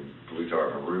 freaking blue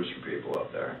tarp and roofs for people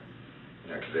up there.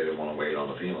 You know, because they didn't want to wait on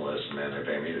the FEMA list, and, man, they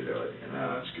pay me to do it, you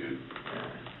know. That's good.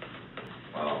 Yeah.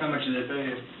 How much do they pay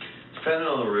you? Depending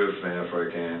on the roof, man,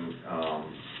 freaking,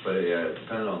 but yeah,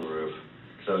 depending on the roof.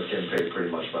 So I was getting paid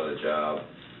pretty much by the job,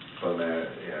 but man,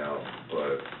 you know,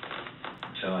 but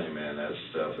I'm telling you, man, that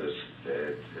stuff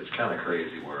it's kind of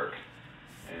crazy work.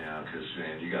 You know, because,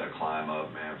 man, you got to climb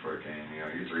up, man, freaking, you know,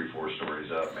 you're 3-4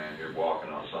 stories up, man, you're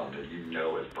walking on something that you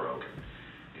know is broken,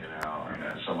 you know, and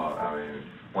then I mean,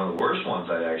 one of the worst ones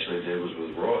I actually did was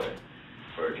with Roy.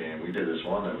 Freaking, we did this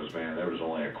one that was, man, there was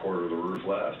only a quarter of the roof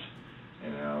left,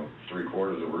 you know,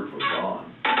 3/4 of the roof was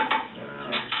gone, you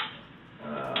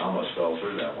know, I almost fell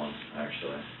through that one,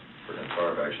 actually. Freaking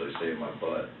tarp actually saved my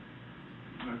butt.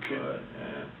 Okay.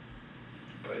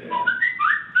 But yeah.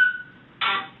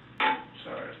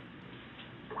 Sorry.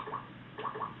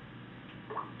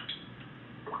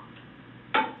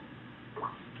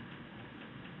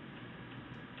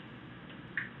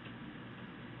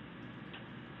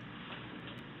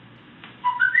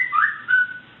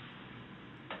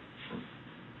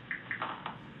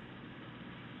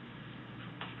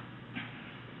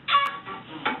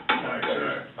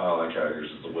 Oh, I like how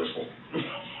yours is the whistle.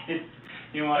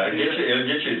 You want to it'll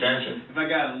get your attention. If I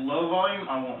got low volume,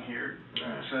 I won't hear it.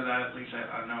 Yeah. So that at least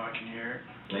I know I can hear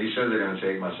it. Now, you said they're going to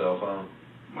take my cell phone?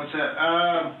 What's that?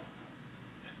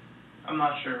 I'm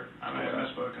not sure. I may have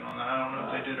misspoken on that. I don't know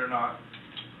if they did or not.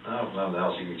 No, if nothing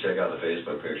else, you can check out the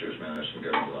Facebook pictures, man. There's some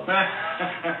good ones on there.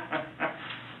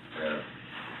 Yeah.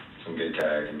 Some good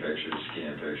tagging pictures,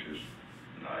 skiing pictures.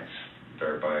 Nice.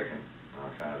 Dirt biking, all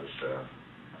kinds of stuff.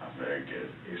 Oh, very good.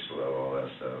 Used to love all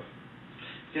that stuff.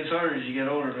 It gets harder as you get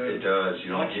older, but It does.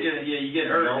 You don't once you get you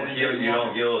get hurt. You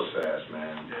don't heal as fast,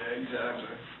 man. Yeah,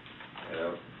 exactly.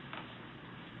 Yep.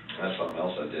 That's something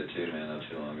else I did too, man, not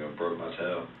too long ago. Broke my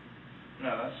toe.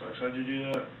 No, that sucks. How'd you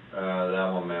do that? That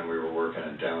one, man, we were working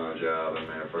a demo job, and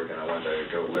man, freaking, I went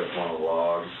to go lift one of the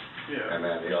logs. Yeah. And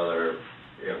man, the other,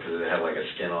 you know, because it had like a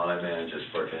skin on it, man, just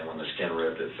freaking, when the skin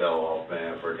ripped, it fell off,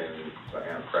 man, freaking, you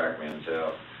know, cracked me in the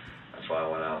toe. That's why I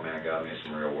went out, man, got me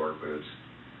some real work boots.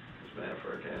 Man,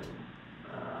 freaking,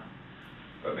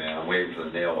 but man, I'm waiting for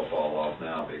the nail to fall off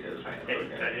now because, man,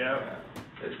 freaking, yeah,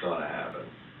 it's gonna happen.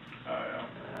 Oh, yeah.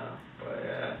 Yeah, but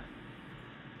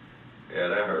yeah,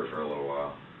 that hurt for a little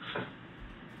while.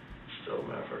 Still,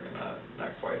 man, freaking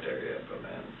not quite there yet, but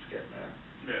man, it's getting there.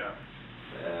 Yeah.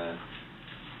 Yeah.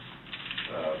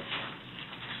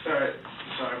 All right.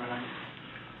 Sorry, man.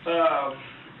 I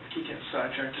keep getting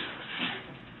sidetracked.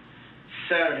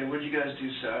 Saturday. What'd you guys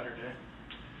do Saturday?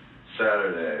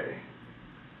 Saturday.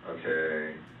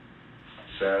 Okay.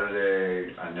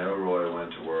 Saturday, I know Roy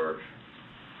went to work.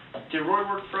 Did Roy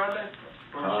work Friday?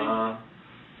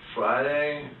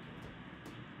 Friday,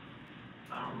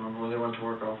 I don't remember whether they went to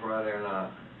work on Friday or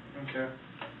not. Okay.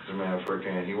 Because, man,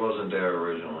 freaking, he wasn't there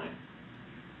originally.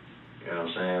 You know what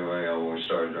I'm saying? When we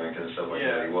started drinking and stuff like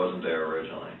that, he wasn't there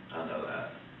originally. I know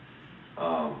that.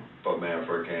 But, man,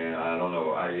 freaking, I don't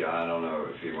know. I don't know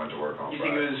if he went to work on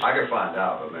Friday. I could find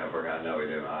out, but, man, freaking, I know he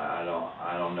didn't. I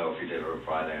don't know if he did work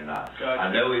Friday or not. Gotcha. I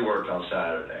know he worked on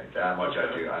Saturday. That much I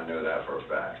do. I know that for a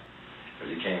fact.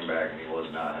 Because he came back and he was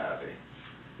not happy.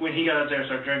 When he got out there and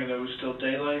started drinking, it was still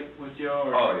daylight with y'all?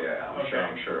 Or? Oh, yeah. I'm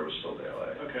sure it was still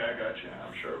daylight. Okay, I got you. Yeah,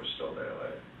 I'm sure it was still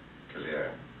daylight. Because, yeah,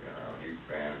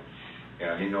 you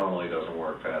know, he normally doesn't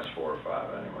work past 4 or 5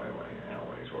 anyway when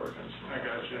he's working. So, I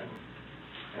got you.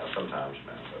 Yeah, sometimes,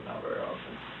 man, but not very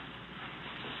often.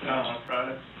 No, on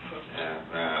Friday?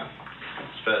 Yeah.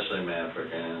 Especially, man,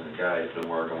 freaking the guy he's been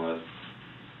working with.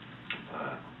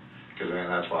 Because, man,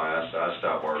 that's why I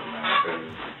stopped working, man. I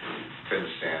couldn't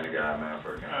stand the guy, man,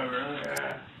 freaking. Oh, really?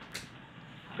 Yeah.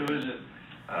 Who is it?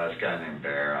 This guy named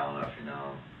Bear, I don't know if you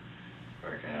know him.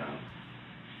 Freaking,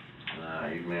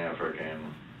 he's, man,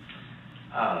 freaking,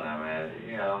 I don't know, man.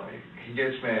 You know, he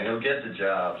gets, man, he'll get the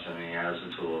jobs. I mean, he has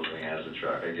the tools and he has the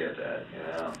truck. I get that, you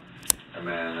know. And,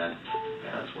 man,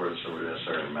 that's worth a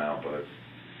certain amount, but,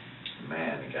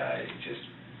 man, the guy,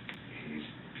 he's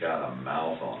got a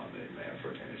mouth on him, man,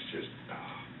 freaking, it's just,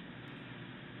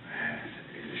 man,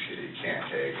 you can't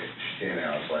take it. You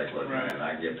know, it's like, look, right. Man,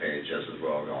 I get paid just as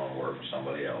well going to work for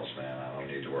somebody else, man. I don't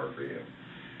need to work for you.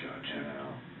 Gotcha. You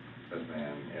know, but,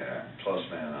 man, yeah. Plus,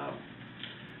 man, I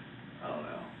don't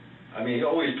know. I mean, he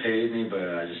always paid me, but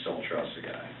I just don't trust the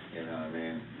guy. You know what I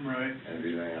mean? Right. And if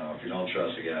you don't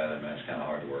trust the guy, then man, it's kind of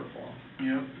hard to work for him.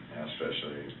 Yep. You know,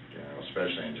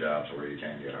 especially in jobs where you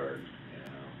can get hurt. You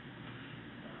know,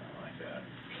 like that.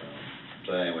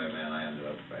 So anyway, man, I ended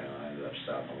up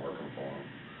stopping working for him.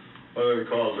 Well, he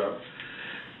calls up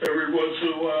every once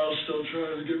in a while, still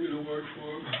trying to get me to work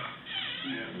for him.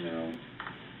 Yeah. You know,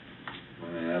 I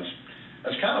mean,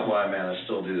 That's kind of why, man, I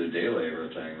still do the day labor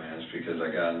thing, man. It's because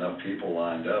I got enough people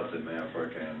lined up that, man,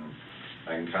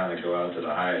 I can kind of go out to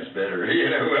the highest bidder. You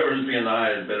know, whoever's being the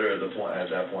highest bidder at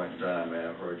that point in time,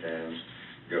 man,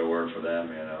 go work for them,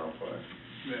 you know. But,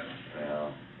 yeah. You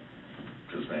know,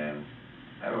 because, man,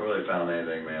 I haven't really found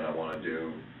anything, man, I want to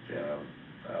do, you know,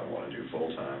 I want to do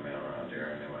full-time, man, around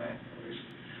here anyway. At least,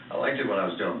 I liked it when I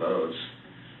was doing boats.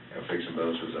 You know, fixing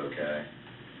boats was okay.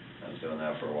 I was doing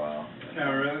that for a while. You know.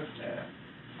 Oh, really? Yeah.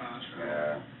 Oh, that's right.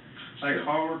 Yeah. Like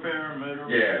hull repair, motor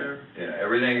repair? Yeah,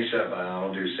 everything except I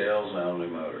don't do sales and I don't do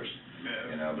motors.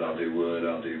 Yeah. You know, but I'll do wood,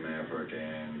 I'll do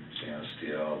freaking, you know,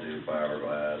 steel, I'll do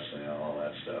fiberglass, you know, all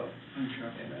that stuff.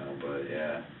 Okay. You know, but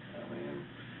yeah, I mean,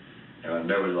 you know,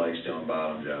 nobody likes doing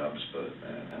bottom jobs, but,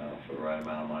 man, you know, for the right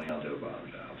amount of money, I'll do a bottom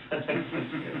job.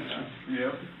 You know?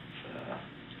 Yep.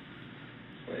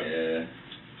 But yeah.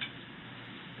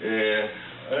 Yeah,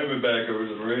 I haven't been back over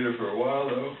to the marina for a while,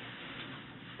 though.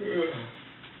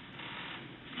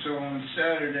 So on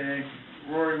Saturday,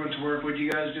 Rory went to work. What did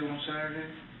you guys do on Saturday?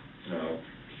 No,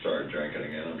 started drinking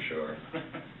again, I'm sure.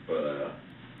 But,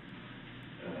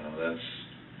 that's,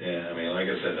 yeah, I mean, like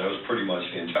I said, that was pretty much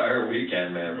the entire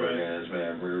weekend, man, for us,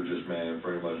 man. We were just, man,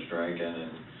 pretty much drinking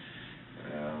and,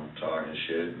 you know, talking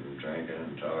shit and drinking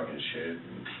and talking shit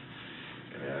and,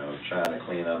 you know, trying to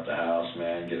clean up the house,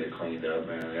 man, get it cleaned up,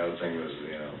 man. The other thing was,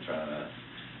 you know, trying to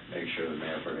make sure the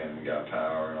man friggin' got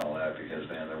power and all that because,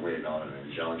 man, they're waiting on an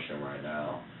injunction right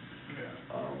now.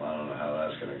 Yeah. I don't know how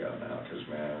that's gonna go now,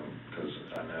 because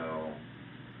I know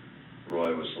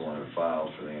Roy was the one who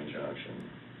filed for the injunction.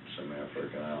 So, man,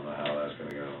 friggin', I don't know how that's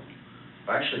gonna go.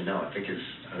 Actually, no, I think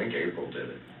April did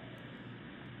it.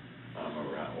 I don't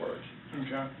remember how it worked.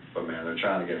 Okay. But, man, they're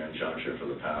trying to get an injunction for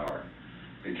the power.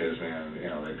 Because, man, you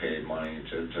know, they paid money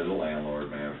to the landlord,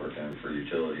 man, for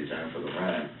utilities and for the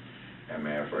rent. And,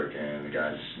 man, the guy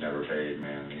just never paid,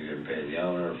 man. He didn't pay the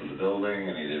owner for the building,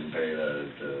 and he didn't pay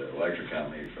the electric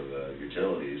company for the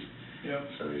utilities. Yep.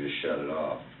 So they just shut it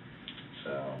off.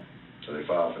 So they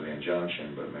filed for the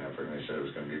injunction, but, man, they said it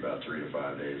was going to be about 3 to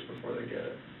 5 days before they get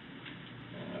it.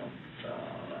 You know, so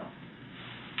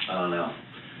I don't know.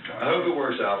 I hope it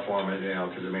works out for him, you know,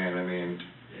 because, man, I mean,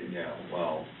 you know,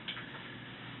 well,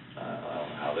 I don't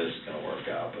know how this is going to work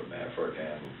out, but, man, I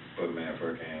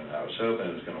was hoping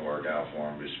it was going to work out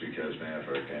for him just because, man,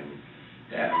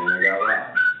 yeah, I mean, they got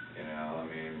robbed, you know, I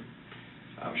mean,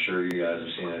 I'm sure you guys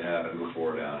have seen it happen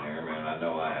before down here, man, I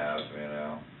know I have, you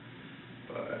know,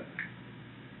 but,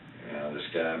 you know, this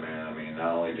guy, man, I mean,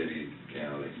 not only did he, you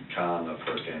know, he conned the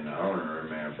owner,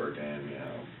 man, you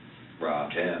know,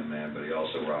 robbed him, man, but he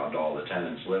also robbed all the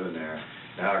tenants living there.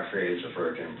 Now it creates a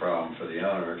freaking problem for the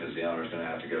owner, because the owner's gonna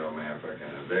have to go, man,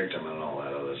 evict him and all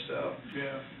that other stuff.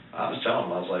 Yeah. I was telling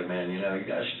him, I was like, man, you know, you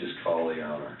guys should just call the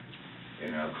owner.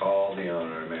 You know, call the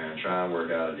owner, man, try and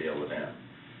work out a deal with him.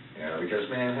 You know, because,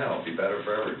 man, hell, it'd be better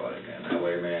for everybody, man. That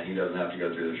way, man, he doesn't have to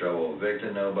go through the trouble of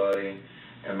evicting nobody.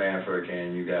 And, man,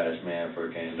 you guys, man,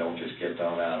 don't just get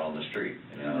thrown out on the street.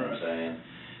 You know what I'm saying?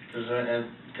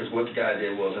 Because what the guy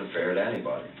did wasn't fair to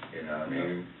anybody. You know what I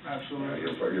mean? Absolutely.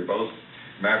 You know, you're both.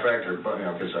 Matter of fact, you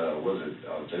know, because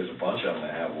there's a bunch of them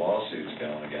that have lawsuits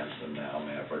going against them now,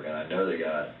 man. I know they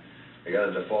got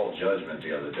a default judgment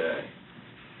the other day.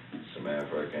 So, man, I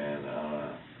don't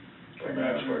know.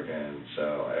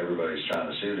 So everybody's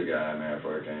trying to sue the guy, man.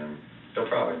 He'll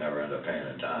probably never end up paying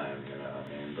a dime, you know what I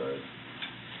mean?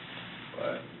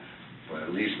 But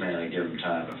at least, man, they give them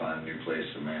time to find a new place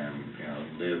to, man, you know,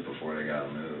 live before they gotta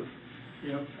move.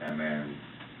 Yep. And, man,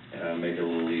 you know, make it a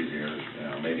little easier, you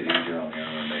know, make it easier on the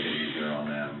owner, make it easier on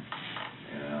them,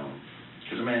 you know.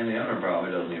 Because, man, the owner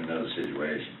probably doesn't even know the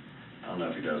situation. I don't know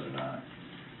if he does or not,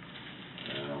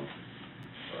 you know.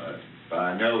 But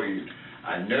I know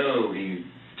he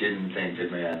didn't think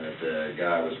that, man, that the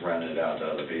guy was renting it out to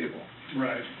other people.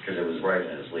 Right. Because it was right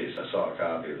in his lease. I saw a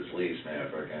copy of his lease,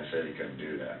 man, I said he couldn't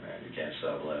do that, man. You can't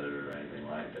sublet it or anything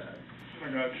like that.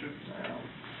 I got you. You know.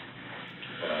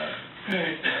 But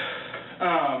Hey,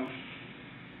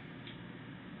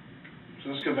 so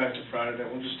let's go back to Friday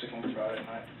night. We'll just stick on Friday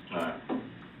night. all right.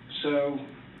 So,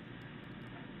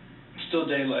 still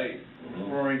daylight.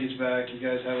 Mm-hmm. Rory gets back. You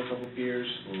guys have a couple beers.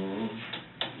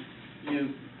 Mm-hmm.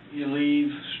 You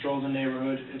leave, stroll the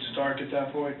neighborhood. It's dark at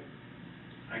that point.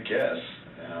 I guess,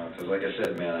 you know, because like I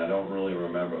said, man, I don't really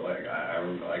remember. Like I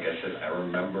said, I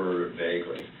remember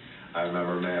vaguely. I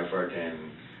remember, man,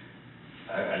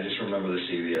 I just remember the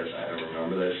CVS. I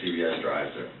remember that CVS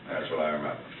drive-thru. That's what I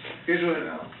remember. Here's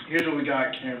what we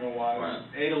got camera-wise.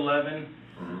 Right. 8:11.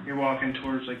 Mm-hmm. You're walking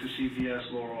towards like the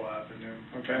CVS Laurel Avenue.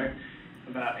 Okay.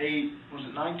 About 8. Was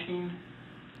it 19?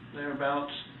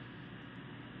 Thereabouts.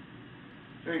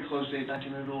 very close to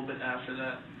 8:19, maybe a little bit after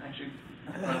that, actually,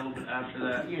 probably a little bit after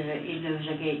that. Yeah, it was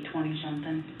like 8:20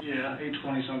 something. Yeah,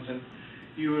 8:20 something.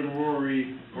 You and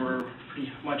Rory were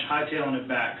pretty much hightailing it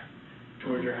back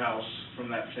towards your house from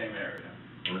that same area.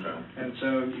 Okay. And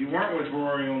so you weren't with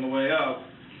Rory on the way up,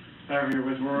 however, you're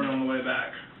with Rory on the way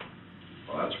back.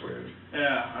 Well, that's weird.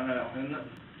 Yeah, I know, isn't it?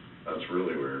 That's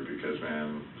really weird because,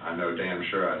 man, I know damn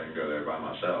sure I didn't go there by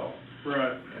myself.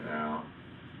 Right. You know,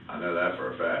 I know that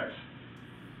for a fact.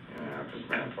 You know, because,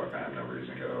 man, fuck, I have no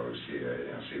reason to go see,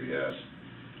 CVS.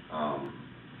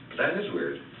 But that is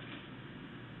weird.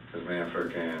 Because, man,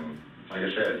 freaking, like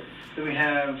I said. Then we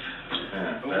have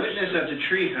a witness at the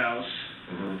Treehouse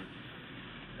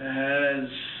that has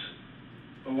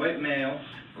a white male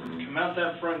come out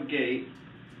that front gate,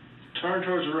 turn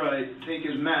towards the right, take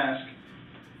his mask,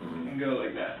 and go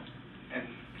like that, and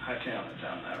hightail it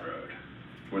down that road.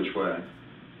 Which way?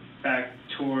 Back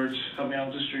towards, help me out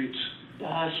with the streets.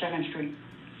 2nd Street.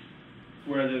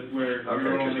 Where Okay,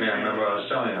 because, man, remember I was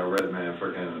telling you, I read, man,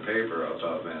 freaking in the paper, I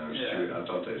thought, man, I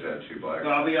thought they had 2 black.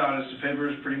 Well, I'll be honest, the paper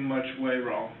is pretty much way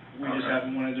wrong. We just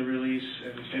haven't wanted to release,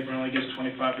 and the paper only gets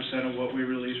 25% of what we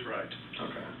release right.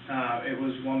 Okay. It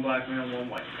was 1 black man and 1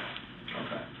 white man.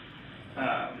 Okay.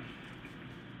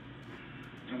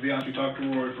 I'll be honest, we talked to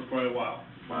Rory for quite a while.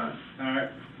 Fine. Alright.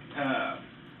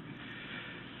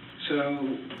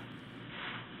 So,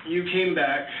 you came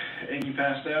back and you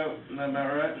passed out, is that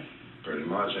about right? Pretty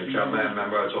much. And man,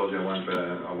 remember I told you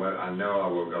I know I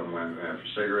woke up and went for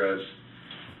cigarettes,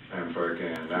 and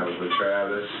freaking, that was with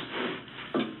Travis.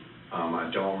 I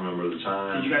don't remember the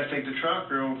time. Did you guys take the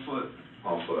truck or on foot?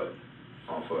 On foot.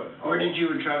 On foot. Where did you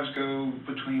and Travis go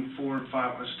between 4 and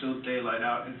 5 when it's still daylight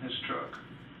out in his truck?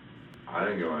 I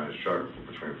didn't go in his truck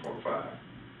between 4 and 5.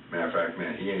 Matter of fact,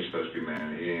 man, he ain't supposed to be,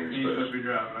 man. He ain't supposed to be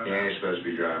driving. He ain't supposed to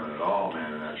be driving at all,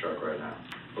 man, in that truck right now.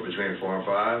 But between 4 and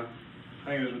 5. I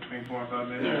think it was between 4 and 5,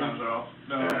 maybe times off.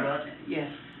 No, right? Yes.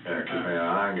 Yeah, because,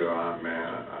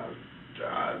 man,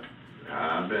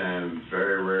 I've been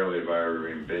very rarely have I ever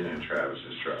even been in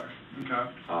Travis's truck. Okay.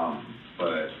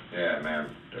 But, yeah,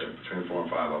 man, between 4 and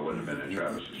 5, I wouldn't have been in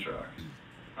Travis's truck.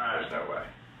 There's no way.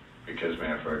 Because,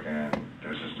 man, freaking,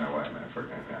 there's just no way, man,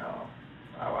 freaking,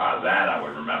 that I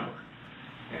would remember,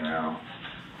 you know.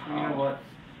 You know what?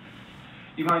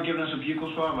 You mind giving us a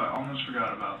buccal swab? I almost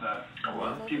forgot about that. A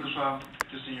what? Buccal swab,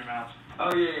 just in your mouth.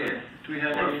 Oh, yeah. Do we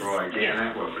have any? For like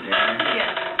DNA? What, for DNA?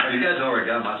 Yeah. Oh, you guys already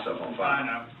got my stuff on file. I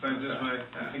know, but this way,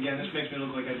 again, this makes me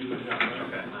look like I do the job.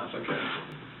 Okay, no, it's okay.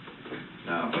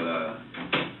 No, but,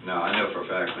 no, I know for a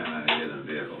fact, man, I didn't get in the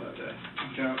vehicle that day.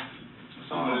 Okay.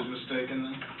 Somebody's mistaken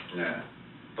then. Yeah.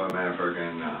 But, man,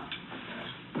 freaking, no.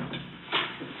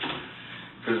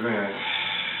 Because,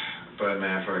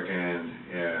 man, freaking,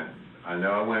 yeah. I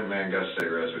know I went, man, got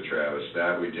cigarettes with Travis.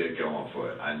 That we did go on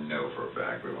foot. I know for a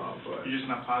fact we went on foot. You're just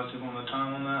not positive on the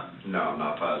time on that? No, I'm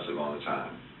not positive on the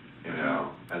time, you know.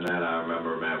 And then I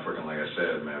remember, man, freaking, like I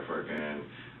said, man, freaking,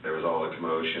 there was all the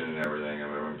commotion and everything. I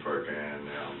remember freaking,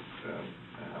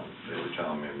 they were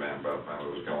telling me, man, about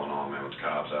what was going on, man, with the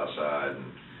cops outside. And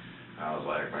I was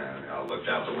like, man, I looked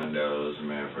out the windows and,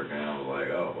 man, freaking, I was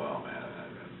like, oh, well, man,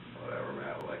 whatever,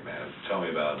 man. I was like, man, tell me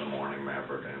about it in the morning, man,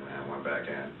 freaking, man, went back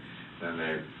in. Then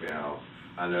they,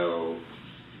 I know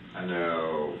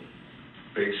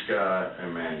Big Scott and,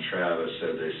 man, Travis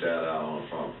said they sat out on the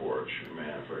front porch. And,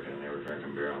 man, freaking, they were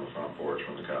drinking beer on the front porch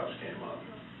when the cops came up.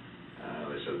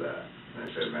 They said that. And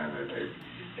they said, man, they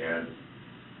had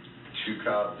 2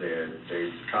 cops, the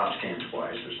cops came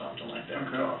twice or something like that.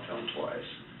 Okay. Talked to them twice.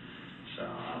 So,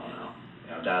 I don't know.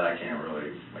 That I can't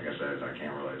really, like I said, I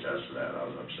can't really attest to that. I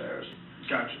was upstairs.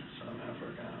 Gotcha. So, man,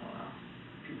 freaking, I don't know.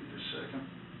 Give me just a second.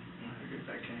 I'll get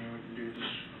back in here, we can do this.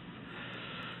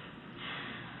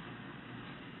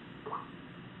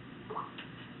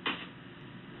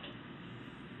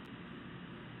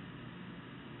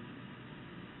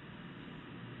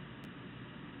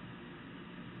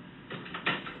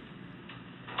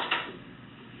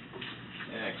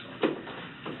 Excellent.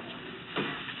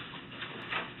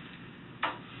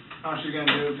 How much you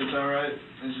gonna do if it's alright?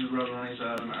 This is rubbing on each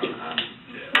side of my arm.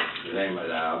 Yeah. It ain't like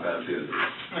that. I've had a few of these.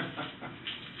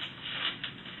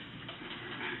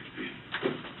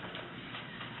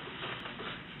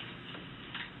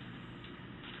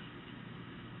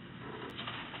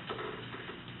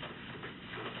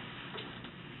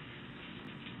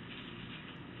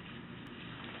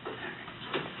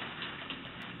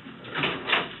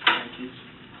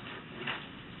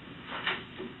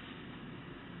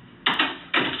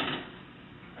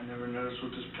 I never noticed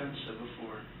what this pen said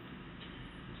before.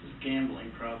 It's a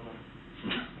gambling problem.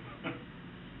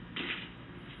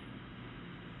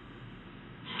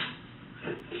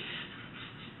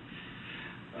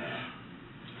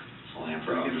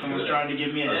 trying to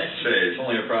give me an I was edge. say, it's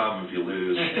only a problem if you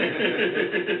lose.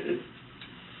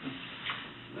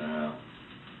 No.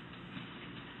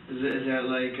 Is that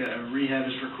like rehab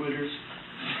is for quitters?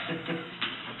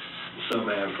 So,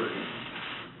 man,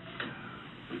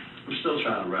 I'm still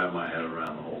trying to wrap my head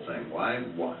around the whole thing. Why, you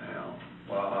know?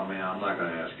 Well, I mean, I'm not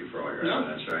going to ask you for all your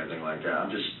evidence or anything like that.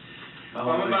 I'm just... Well,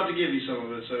 I'm about to give you some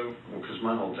of it, so... Well, because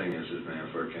my whole thing is, man,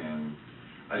 frickin',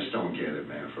 I just don't get it,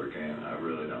 man, frickin', I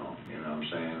really don't, you know what I'm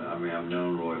saying? I mean, I've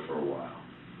known Roy for a while,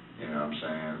 you know what I'm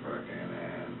saying, frickin',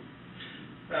 and,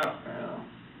 Well, you know.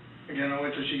 again, I'll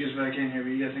wait till she gets back in here,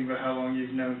 but you gotta think about how long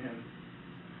you've known him.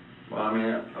 Well, I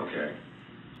mean, okay,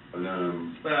 I've known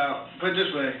him, Well, put it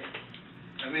this way,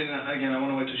 I mean, again, I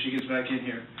wanna wait till she gets back in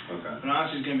here. okay. And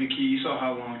honestly, it's gonna be key, you saw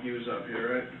how long he was up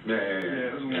here, right? Yeah. Yeah,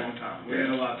 it was a long time, we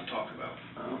had a lot to talk about.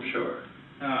 I'm sure.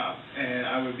 And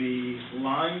I would be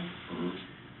lying Mm-hmm.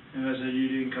 if I said you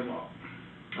didn't come up.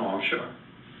 Oh, I'm sure.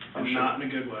 I'm And sure. not in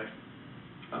a good way.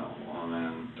 Oh, well,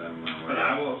 then, But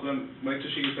I will, wait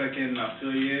till she gets back in and I'll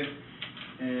fill you in,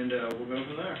 and we'll go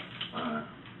from there. All right.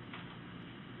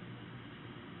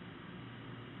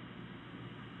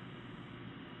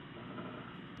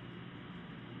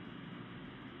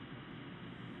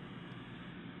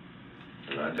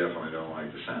 I definitely don't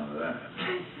like the sound of that.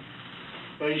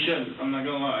 Well, you shouldn't, I'm not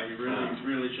gonna lie, you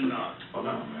really should not. Well,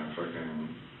 no, man,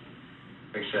 fucking,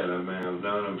 like I said, I've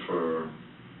known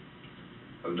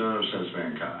him since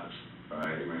Van Cos,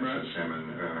 right? I mean, Right. since him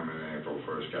and April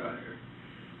first got here.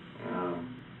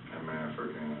 And man,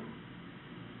 freaking,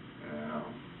 you know,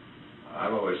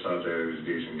 I've always thought that he was a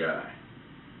decent guy.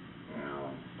 You know,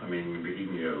 I mean, he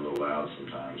can get a little loud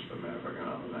sometimes, but man, fucking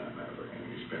other than that, man, fucking,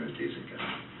 he's been a decent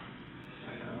guy.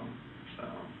 You know, so.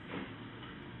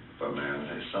 But man,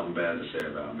 there's something bad to say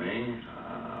about me.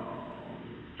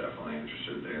 Definitely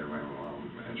interested to hear what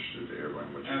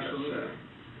you guys say.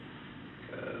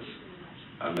 Because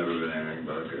I've never been anything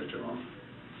but good to him.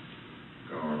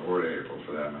 Or to April,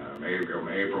 for that matter.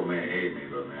 April may hate me,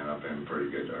 but man, I've been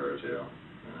pretty good to her too.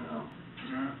 You know.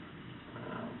 Right.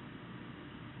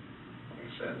 Like I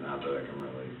said, not that I can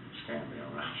really stand being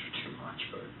around her too much,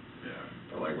 but. Yeah.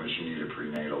 But like when she needed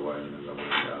prenatal vitamins, I went and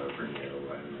got her prenatal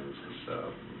vitamins and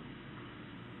stuff.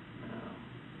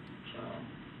 So,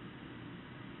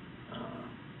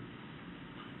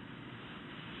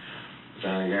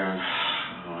 then again,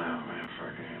 I don't know, man,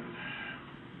 fucking,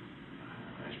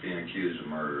 he's being accused of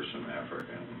murder, some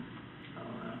African, I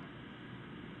don't know.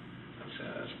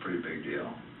 That's a pretty big deal.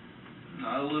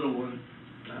 Not a little one.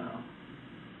 No.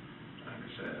 Like I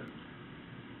said.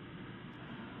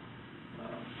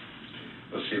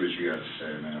 We'll see what you got to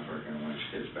say, man, fucking, when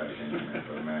she gets back in, man,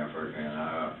 but man, fucking,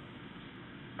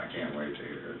 I can't wait to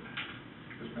hear it.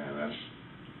 Because, man, that's,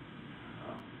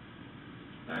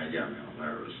 now you got me all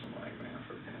nervous. I'm like, man,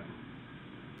 freaking,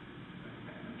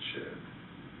 man, shit.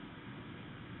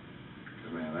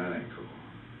 Because, man, that ain't cool.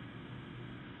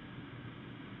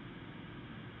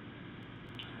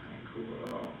 That ain't cool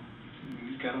at all.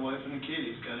 He's got a wife and a kid,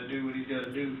 he's gotta do what he's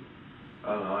gotta do.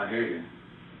 Oh, no, I hear you.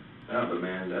 No, but,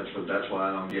 man, that's why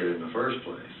I don't get it in the first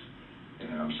place. You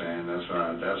know what I'm saying?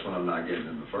 That's what I'm not getting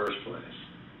in the first place.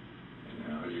 You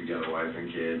know, you got a wife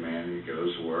and kid, man, he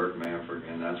goes to work, man,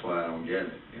 freaking, that's why I don't get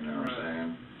it, you know what I'm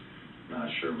saying? Not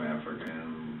sure, man,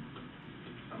 freaking,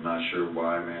 I'm not sure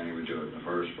why, man, he would do it in the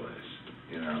first place,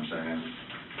 you know what I'm saying?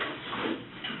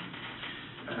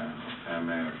 And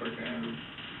man, freaking,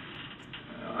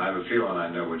 I have a feeling I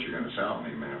know what you're gonna tell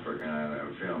me, man, freaking, I have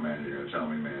a feeling, man, you're gonna tell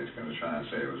me, man, he's gonna try and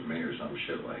say it was me or some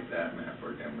shit like that, man,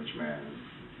 freaking, which, man,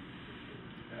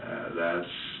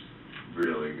 that's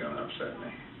really gonna upset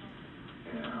me.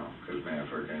 You know, because, man,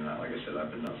 freaking, like I said,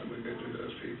 I've been nothing but good to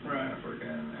those people. Right. Man,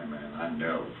 freaking, and, man, I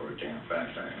know for a damn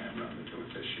fact I have nothing to do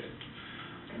with this shit.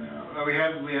 You know? Well, we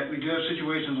do have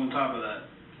situations on top of that,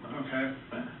 okay?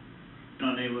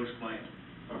 Not able to explain.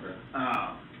 Okay.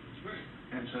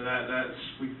 And so that's,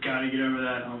 we gotta get over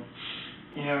that hump.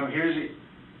 You know,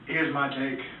 here's my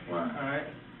take. Why? All right?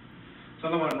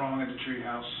 Something went wrong at the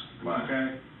Treehouse. Why?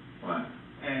 Okay? Why?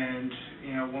 And,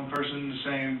 you know, one person is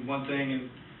saying one thing and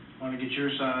want to get your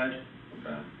side,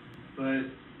 Okay. but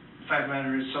the fact of the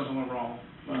matter is something went wrong.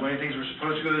 The way things were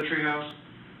supposed to go to the Treehouse,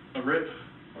 a rip,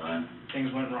 Why?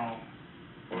 things went wrong.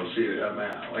 Well, see,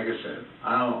 man, like I said,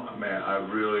 I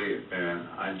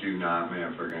do not,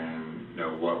 man, freaking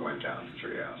know what went down at the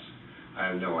Treehouse. I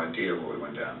have no idea what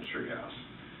went down at the Treehouse.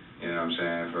 You know what I'm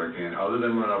saying? Freaking, other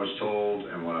than what I was told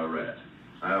and what I read.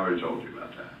 I already told you about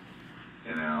that.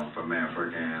 You know, but man,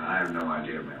 freaking, I have no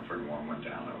idea, man, freaking what went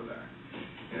down over there.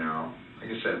 You know, like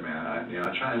I said, man,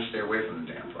 I try and stay away from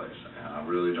the damn place. I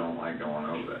really don't like going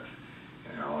over there. You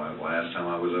You know, the last time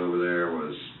I was over there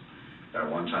was that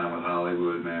one time with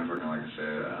Hollywood, man, freaking, like I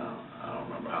said, I don't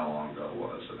remember how long ago it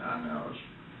was, and I know it was,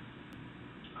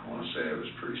 I want to say it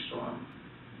was pre-storm.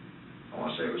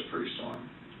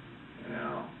 You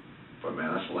know, but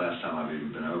man, that's the last time I've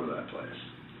even been over that place,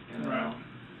 you know. Right.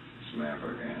 It's man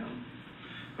freaking.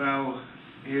 Well,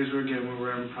 here's where again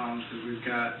we're having problems because we've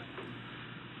got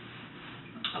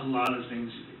a lot of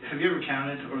things. Have you ever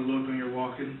counted or looked when you're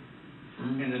walking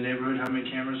in the neighborhood how many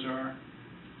cameras there are?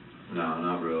 No,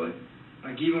 not really.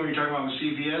 Like even when you're talking about with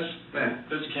CPS, Yeah.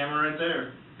 there's a camera right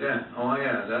there. Yeah. Oh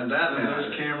yeah. That man.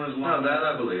 There's cameras. No, that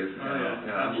I believe. Oh, yeah.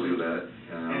 Yeah, I believe that.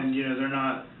 You know. And you know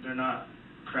they're not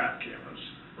crap cameras.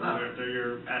 No. They're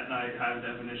your at night high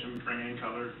definition, bring in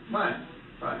color. Right.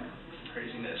 Right.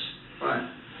 Craziness. Right.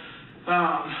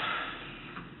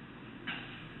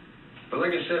 But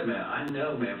like I said, man, I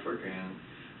know, man, freaking.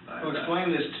 Well,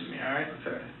 explain this to me, all right?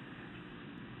 Okay.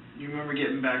 You remember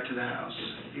getting back to the house.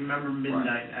 You remember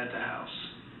midnight at the house.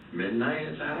 Midnight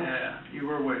at the house? Yeah, you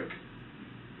were awake.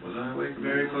 Was I awake?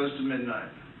 Very close to midnight.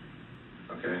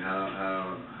 Okay,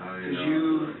 how do you know? Because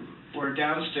you were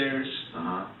downstairs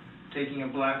Uh-huh. taking a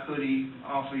black hoodie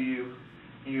off of you,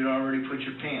 and you'd already put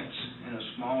your pants in a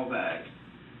small bag.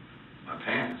 My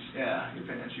pants? Yeah, your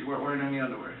pants. You weren't wearing any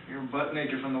underwear. You were butt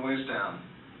naked from the waist down.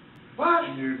 What?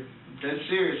 And you're dead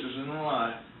serious, this isn't a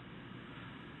lie.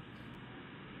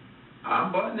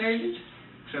 I'm butt naked?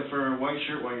 Except for a white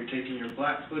shirt while you're taking your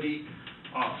black hoodie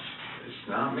off. It's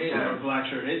not me. Or a black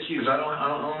shirt. It's you. Because I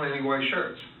don't own any white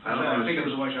shirts. I think it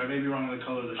was a white shirt. I may be wrong on the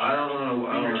color of the shirt. I don't know.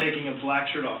 But you're taking a black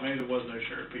shirt off. Maybe it wasn't a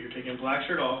shirt, but you're taking a black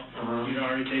shirt off. You're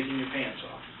already taking your pants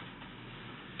off.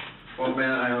 Well,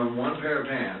 man, I own one pair of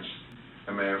pants.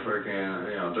 And man,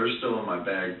 freaking, you know, they're still in my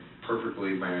bag,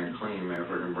 perfectly, man, clean, man,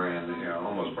 freaking brand, you know,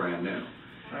 almost brand new.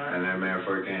 Right. And then, man,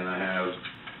 freaking, I have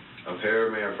a pair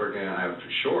of, man, freaking, I have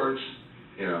shorts.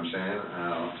 You know what I'm saying?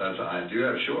 I do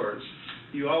have shorts.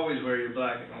 You always wear your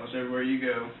black almost everywhere you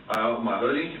go. My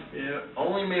hoodie? Yeah.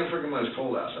 Only, man, freaking when it's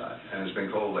cold outside, and it's been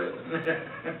cold lately.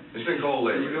 It's been cold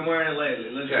lately. You've been wearing it lately.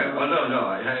 Yeah, well, no,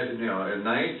 I had, you know, at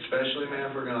night, especially, man,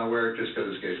 freaking, I wear it just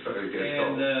because it gets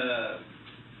cold. And,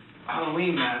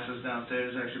 Halloween masks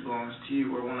downstairs actually belongs to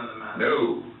you, or one of the masks.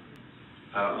 No.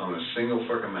 I don't own a single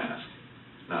fucking mask.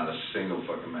 Not a single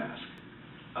fucking mask.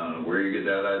 I don't know where you get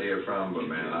that idea from, but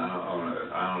man, I don't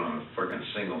own a freaking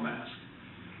single mask.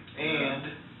 And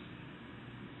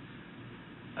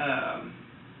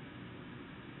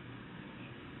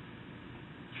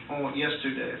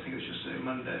yesterday, I think it was yesterday,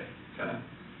 Monday. Okay.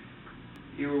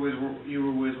 You were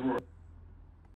with Roy.